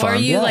 Oh, that's before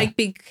fun. you Yeah. like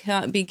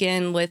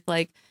begin with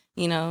like,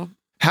 you know,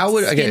 How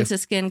would skin to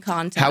skin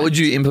contact. How would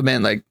you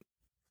implement like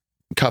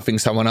cuffing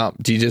someone up?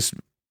 Do you just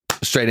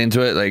straight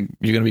into it, like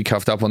you're gonna be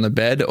cuffed up on the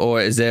bed, or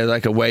is there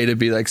like a way to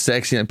be like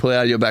sexy and pull it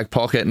out of your back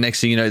pocket?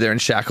 Next thing you know, they're in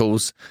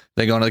shackles.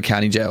 They're going to the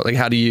county jail. Like,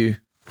 how do you?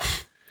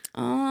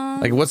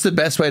 Like, what's the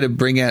best way to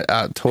bring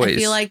out toys? I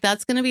feel like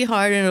that's going to be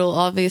hard, and it'll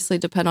obviously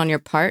depend on your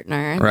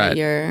partner Right. that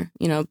you're,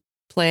 you know,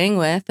 playing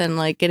with, and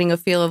like getting a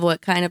feel of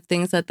what kind of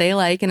things that they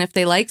like, and if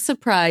they like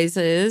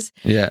surprises.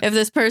 Yeah. If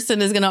this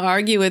person is going to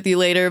argue with you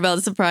later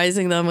about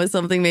surprising them with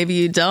something, maybe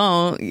you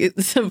don't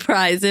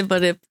surprise it.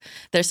 But if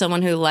there's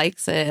someone who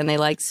likes it and they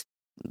like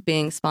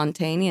being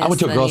spontaneous, I went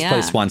to a then girl's yeah.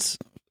 place once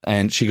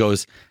and she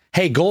goes,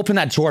 "Hey, go open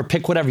that drawer,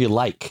 pick whatever you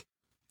like."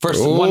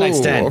 First one night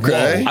stand.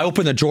 okay. I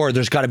open the drawer,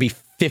 there's got to be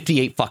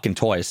 58 fucking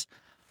toys.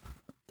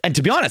 And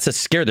to be honest, it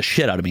scared the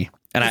shit out of me.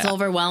 And It's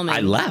overwhelming. I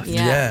left.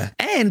 Yeah.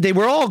 And they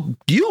were all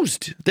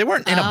used. They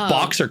weren't in a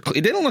box or they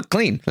didn't look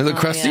clean. They look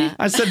crusty. yeah.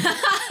 I said,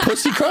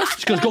 "Pussy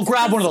crust?" She goes, "Go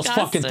grab one of those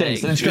fucking disgusting.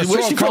 things." And then she goes,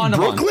 Where's "Throw she a from?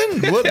 condom on."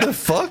 Brooklyn? What the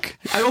fuck?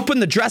 I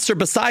opened the dresser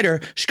beside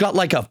her. She got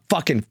like a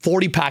fucking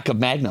 40 pack of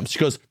Magnums. She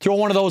goes, "Throw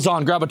one of those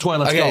on, grab a toy,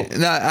 and let's Okay, go."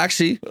 no,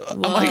 actually,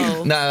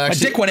 Whoa. no, My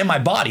actually, dick went in my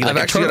body. Like I've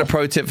a actually got a turtle.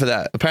 pro tip for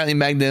that. Apparently,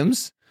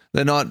 Magnums,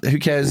 they're not. Who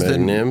cares?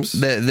 Magnums?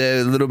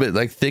 They're a little bit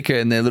like thicker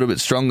and they're a little bit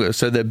stronger,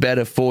 so they're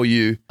better for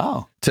you.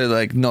 Oh. To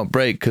like not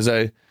break. Because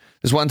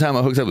there's one time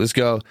I hooked up with this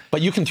girl.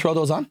 But you can throw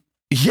those on?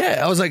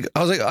 Yeah,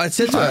 I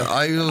said to her,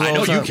 I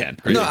know you can.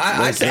 No,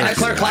 I said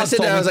Claire to her, I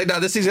was me. like, no,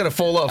 this thing's gonna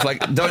fall off. Like,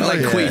 don't like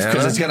yeah, queef because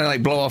yeah. it's gonna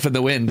like blow off in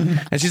the wind.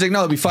 And she's like, no,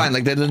 it'll be fine.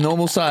 Like, they're the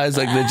normal size.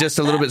 Like, they're just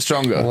a little bit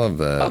stronger. I love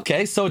that.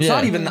 Okay, so it's Yeah.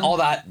 not even all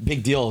that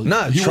big deal.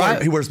 No, he try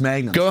it. He wears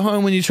Magnums. Go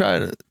home when you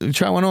try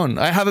one on.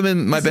 I have them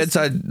in my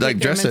bedside like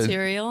bigger dresser.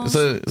 material?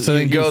 So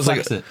then You girls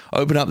like flex it.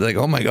 open up, they're like,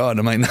 oh my god.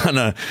 I'm like,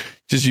 no,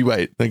 just you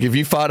wait. Like if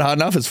you fart hard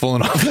enough, it's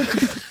falling off.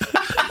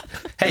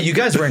 Hey, you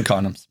guys were in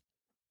condoms.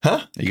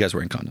 Huh? You guys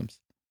were in condoms.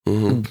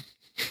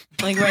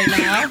 Like right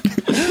now.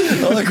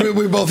 Like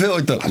we both feel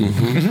like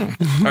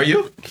that. Are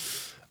you?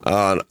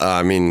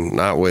 I mean,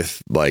 not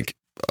with like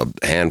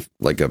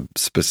a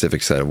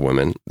specific set of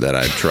women that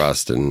I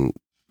trust and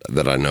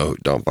that I know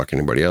don't fuck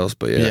anybody else.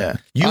 But yeah,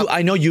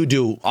 I know you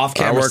do off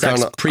camera work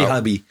sex on-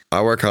 pre-hubby.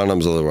 I wear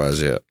condoms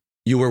otherwise. Yeah,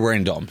 You were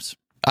wearing domes.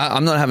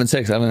 I'm not having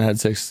sex. I haven't had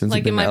sex since Like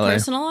I've been in my LA.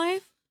 personal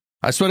life?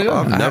 I swear to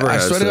God, I've never I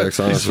had swear to God. sex.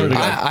 Honestly,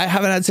 I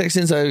haven't had sex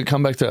since I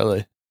come back to LA.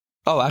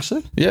 Oh,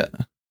 actually? Yeah,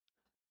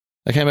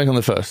 I came back on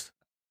the 1st.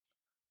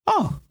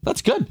 Oh,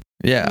 that's good.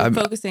 Yeah, I'm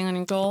Focusing on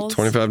your goals.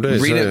 25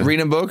 days.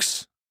 reading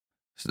books,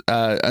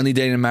 only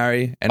dating and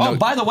marry, and Oh,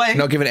 by the way,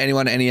 not giving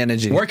anyone any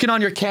energy. working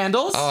on your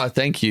candles. Oh,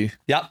 thank you.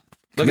 Yep.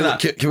 Look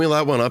at that. Can we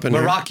light one up in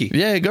here? Meraki.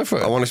 Yeah, go for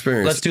it. I want to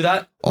experience. Let's do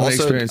that. Also,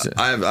 Also, experience it.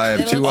 I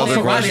have two looks other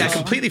so Riley, I questions.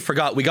 completely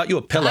forgot. We got you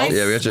a pillow.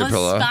 Yeah, we got you a was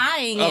pillow.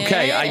 spying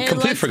Okay, it. I It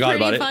completely looks forgot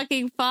about pretty it.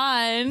 Fucking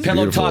fun.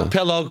 Pillow Beautiful. talk,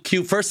 pillow,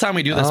 cute. First time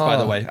we do this, by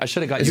the way. I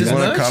should have got Is you this You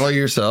guys. want merch? to cuddle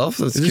yourself?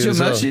 That's Is this cute your as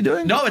merch hell. you're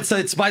doing? No,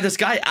 it's by this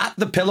guy at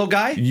the pillow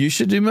guy. You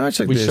should do merch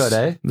like We this. should,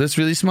 eh? That's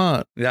really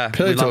smart. Yeah,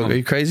 Pillow we love talk. him. Are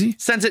you crazy?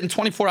 Sends it in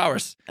 24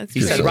 hours. That's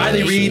He said, cute. Riley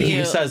Really Reid, he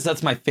cute. says,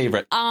 that's my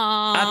favorite.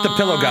 Aww. At the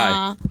pillow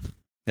guy.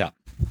 Yeah,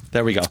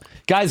 there we go.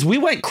 Guys, we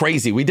went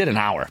crazy. We did an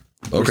hour.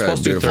 We're Okay,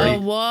 supposed to do beautiful. 3. Oh,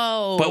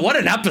 whoa. But what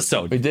an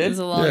episode. We It did. was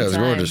a long Yeah, it was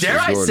time. gorgeous. Dare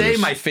I It's say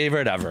gorgeous. my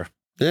favorite ever?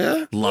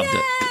 Yeah, Loved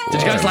it.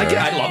 Did you guys like it?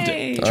 I loved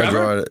it. I Trevor?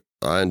 enjoyed it.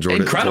 I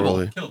enjoyed Incredible.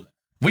 it. Totally.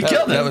 We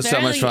killed it. That was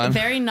so much fun.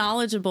 Very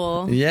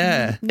knowledgeable.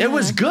 Yeah. It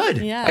was good.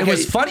 Yeah. It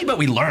was funny, but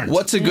we learned.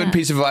 What's a good Yeah.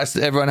 piece of advice?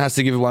 Everyone has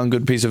to give one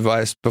good piece of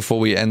advice before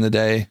we end the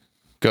day.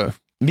 Go.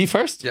 Me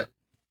first? Yeah.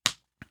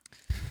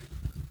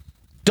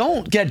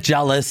 Don't get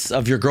jealous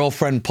of your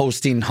girlfriend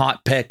posting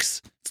hot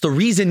pics. It's the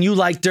reason you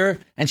liked her,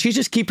 and she's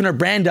just keeping her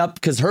brand up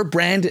because her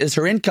brand is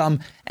her income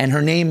and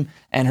her name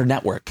and her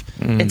network.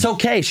 It's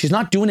okay. She's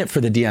not doing it for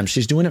the DM.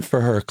 She's doing it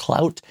for her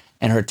clout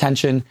and her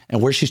attention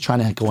and where she's trying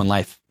to go in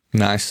life.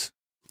 Nice.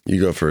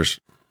 You go first.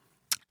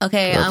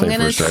 Okay, I'll I'm think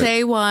going to for a sec.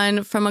 say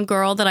one from a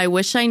girl that I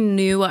wish I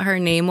knew what her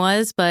name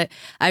was, but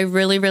I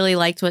really, really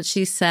liked what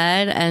she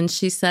said. And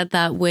she said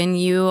that when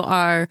you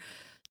are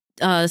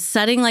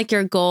setting like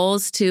your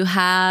goals, to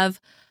have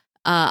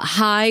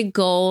high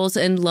goals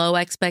and low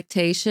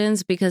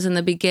expectations, because in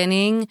the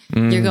beginning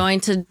you're going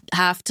to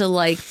have to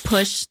like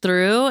push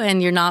through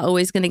and you're not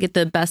always going to get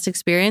the best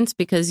experience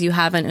because you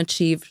haven't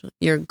achieved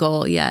your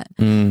goal yet.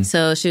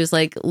 So she was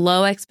like,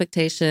 low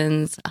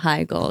expectations,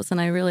 high goals, and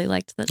I really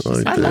liked that she I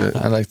said like that.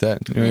 that. I like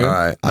that. You wanna All go?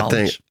 right.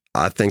 Knowledge.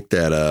 I think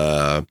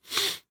that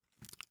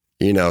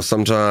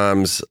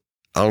sometimes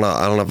I don't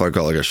know if I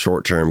call it like a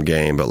short term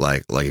game, but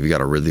like if you got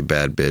a really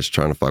bad bitch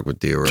trying to fuck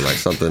with you, or like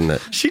something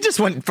that She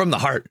just went from the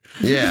heart.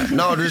 just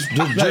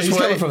he's wait,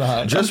 coming from the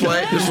heart. just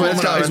wait, it's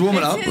He's coming.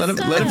 warming up. It's Let him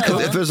his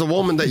cook. If there's a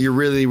woman that you're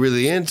really,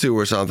 really into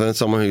or something,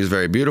 someone who's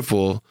very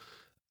beautiful,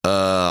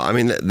 I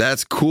mean,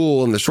 that's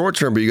cool in the short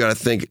term, but you got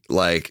to think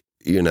like,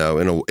 in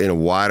a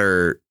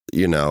wider,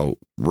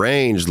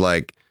 range,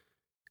 like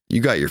you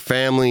got your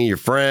family, your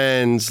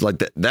friends,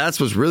 like that's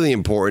what's really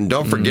important.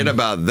 Don't forget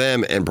about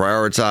them and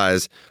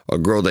prioritize a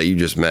girl that you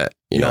just met.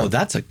 You know,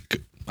 That's a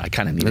good, I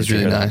kind of need That's to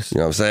really hear that. nice. you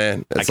know what I'm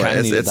saying? It's kinda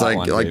like needed it's that like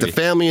one, like the baby.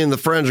 family and the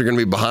friends are going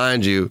to be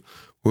behind you,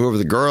 whoever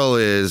the girl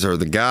is or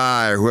the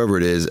guy or whoever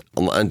it is,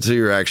 until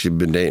you're actually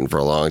been dating for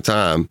a long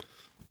time.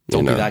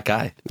 Don't know. be that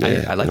guy.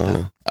 Yeah, I like no,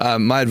 that. no.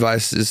 My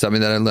advice is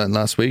something that I learned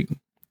last week.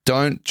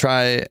 Don't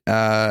try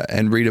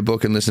and read a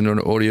book and listen to an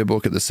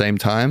audiobook at the same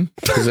time,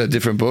 because they're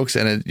different books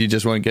and you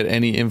just won't get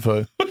any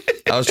info.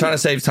 I was trying to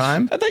save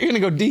time. I thought you were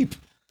going to go deep.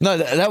 No,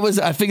 that was,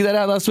 I figured that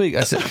out last week.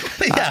 I said,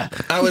 Yeah.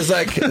 I was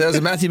like, there was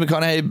a Matthew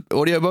McConaughey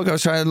audiobook. I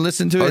was trying to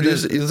listen to Oh, it. you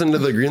listen to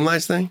the green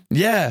lights thing?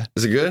 Yeah.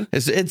 Is it good?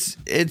 It's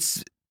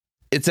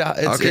Okay,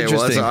 well,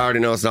 interesting. I already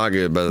know it's not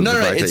good, but No, the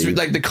no, fact it's that you-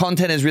 like the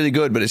content is really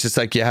good, but it's just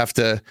like you have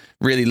to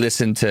really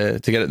listen to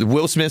get it. The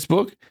Will Smith's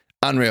book,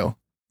 unreal.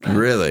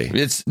 really.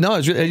 It's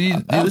really, you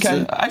Okay.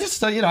 listen, I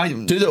just,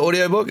 do the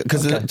audiobook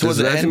because Okay. towards Does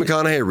the Matthew end,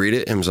 McConaughey read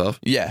it himself?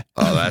 yeah.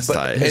 Oh, that's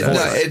tight. It, That's no,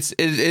 tight.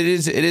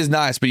 it is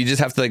nice, but you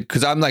just have to like,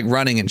 because I'm like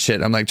running and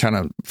shit. I'm like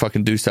trying to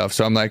fucking do stuff,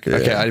 so I'm like,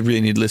 okay, Yeah. I really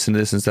need to listen to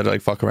this instead of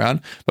like fuck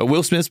around. But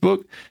Will Smith's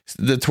book,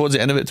 towards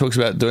the end of it, talks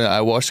about doing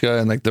ayahuasca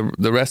and like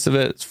the rest of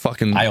it, it's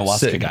fucking Ayahuasca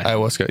sick. guy.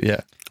 Ayahuasca, yeah,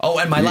 Oh,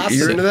 and my last.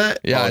 You're into that?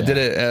 yeah. Oh, I did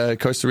it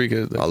Costa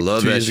Rica. I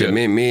love 2 that years shit.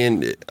 ago. Me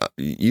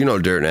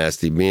and Dirt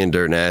Nasty. Me and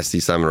Dirt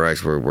Nasty, Simon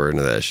Rex, we're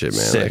into that shit,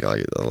 man. Sick.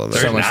 Like, I love that.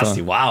 Very so much nasty.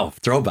 fun. Wow.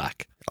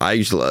 Throwback. I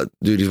used to,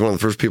 dude. He's one of the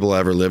first people I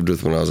ever lived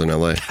with when I was in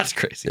LA. That's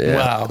crazy. Yeah,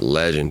 Wow.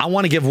 legend. I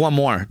want to give one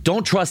more.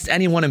 Don't trust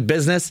anyone in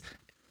business.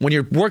 When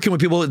you're working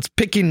with people, it's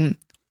picking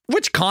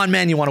which con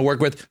man you want to work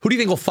with. Who do you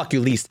think will fuck you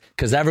least?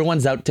 Because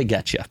everyone's out to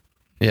get you.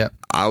 Yeah,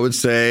 I would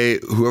say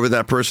whoever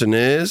that person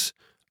is,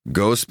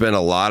 go spend a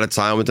lot of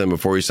time with them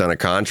before you sign a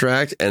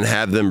contract, and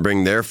have them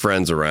bring their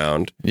friends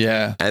around.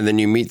 yeah. And then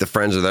you meet the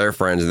friends of their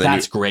friends, and then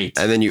That's great.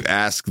 And then you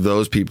ask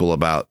those people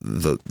about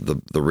the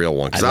real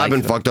one. Because I like I've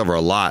been that. fucked over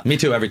a lot. Me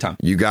too, every time.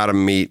 You got to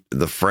meet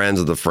the friends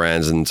of the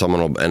friends, and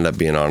someone will end up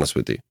being honest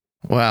with you.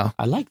 Wow,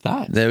 I like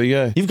that. there we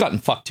go. You've gotten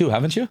fucked too,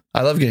 haven't you?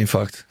 I love getting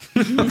fucked.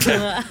 All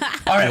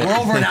right, we're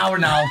over an hour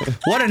now.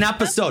 What an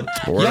episode.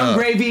 Word Young up.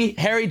 Gravy,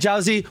 Harry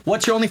Jowsey.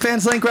 What's your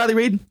OnlyFans link, Riley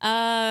Reid?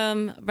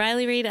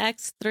 Riley Reid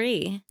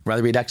X3.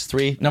 Riley Reid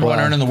X3. Number one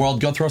Wow. earner in the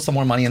world. Go throw some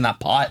more money in that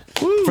pot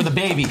for the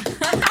baby.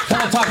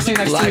 Come on, talk to you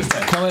next Like,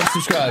 Tuesday. comment,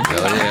 subscribe.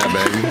 Hell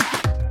yeah,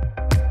 baby.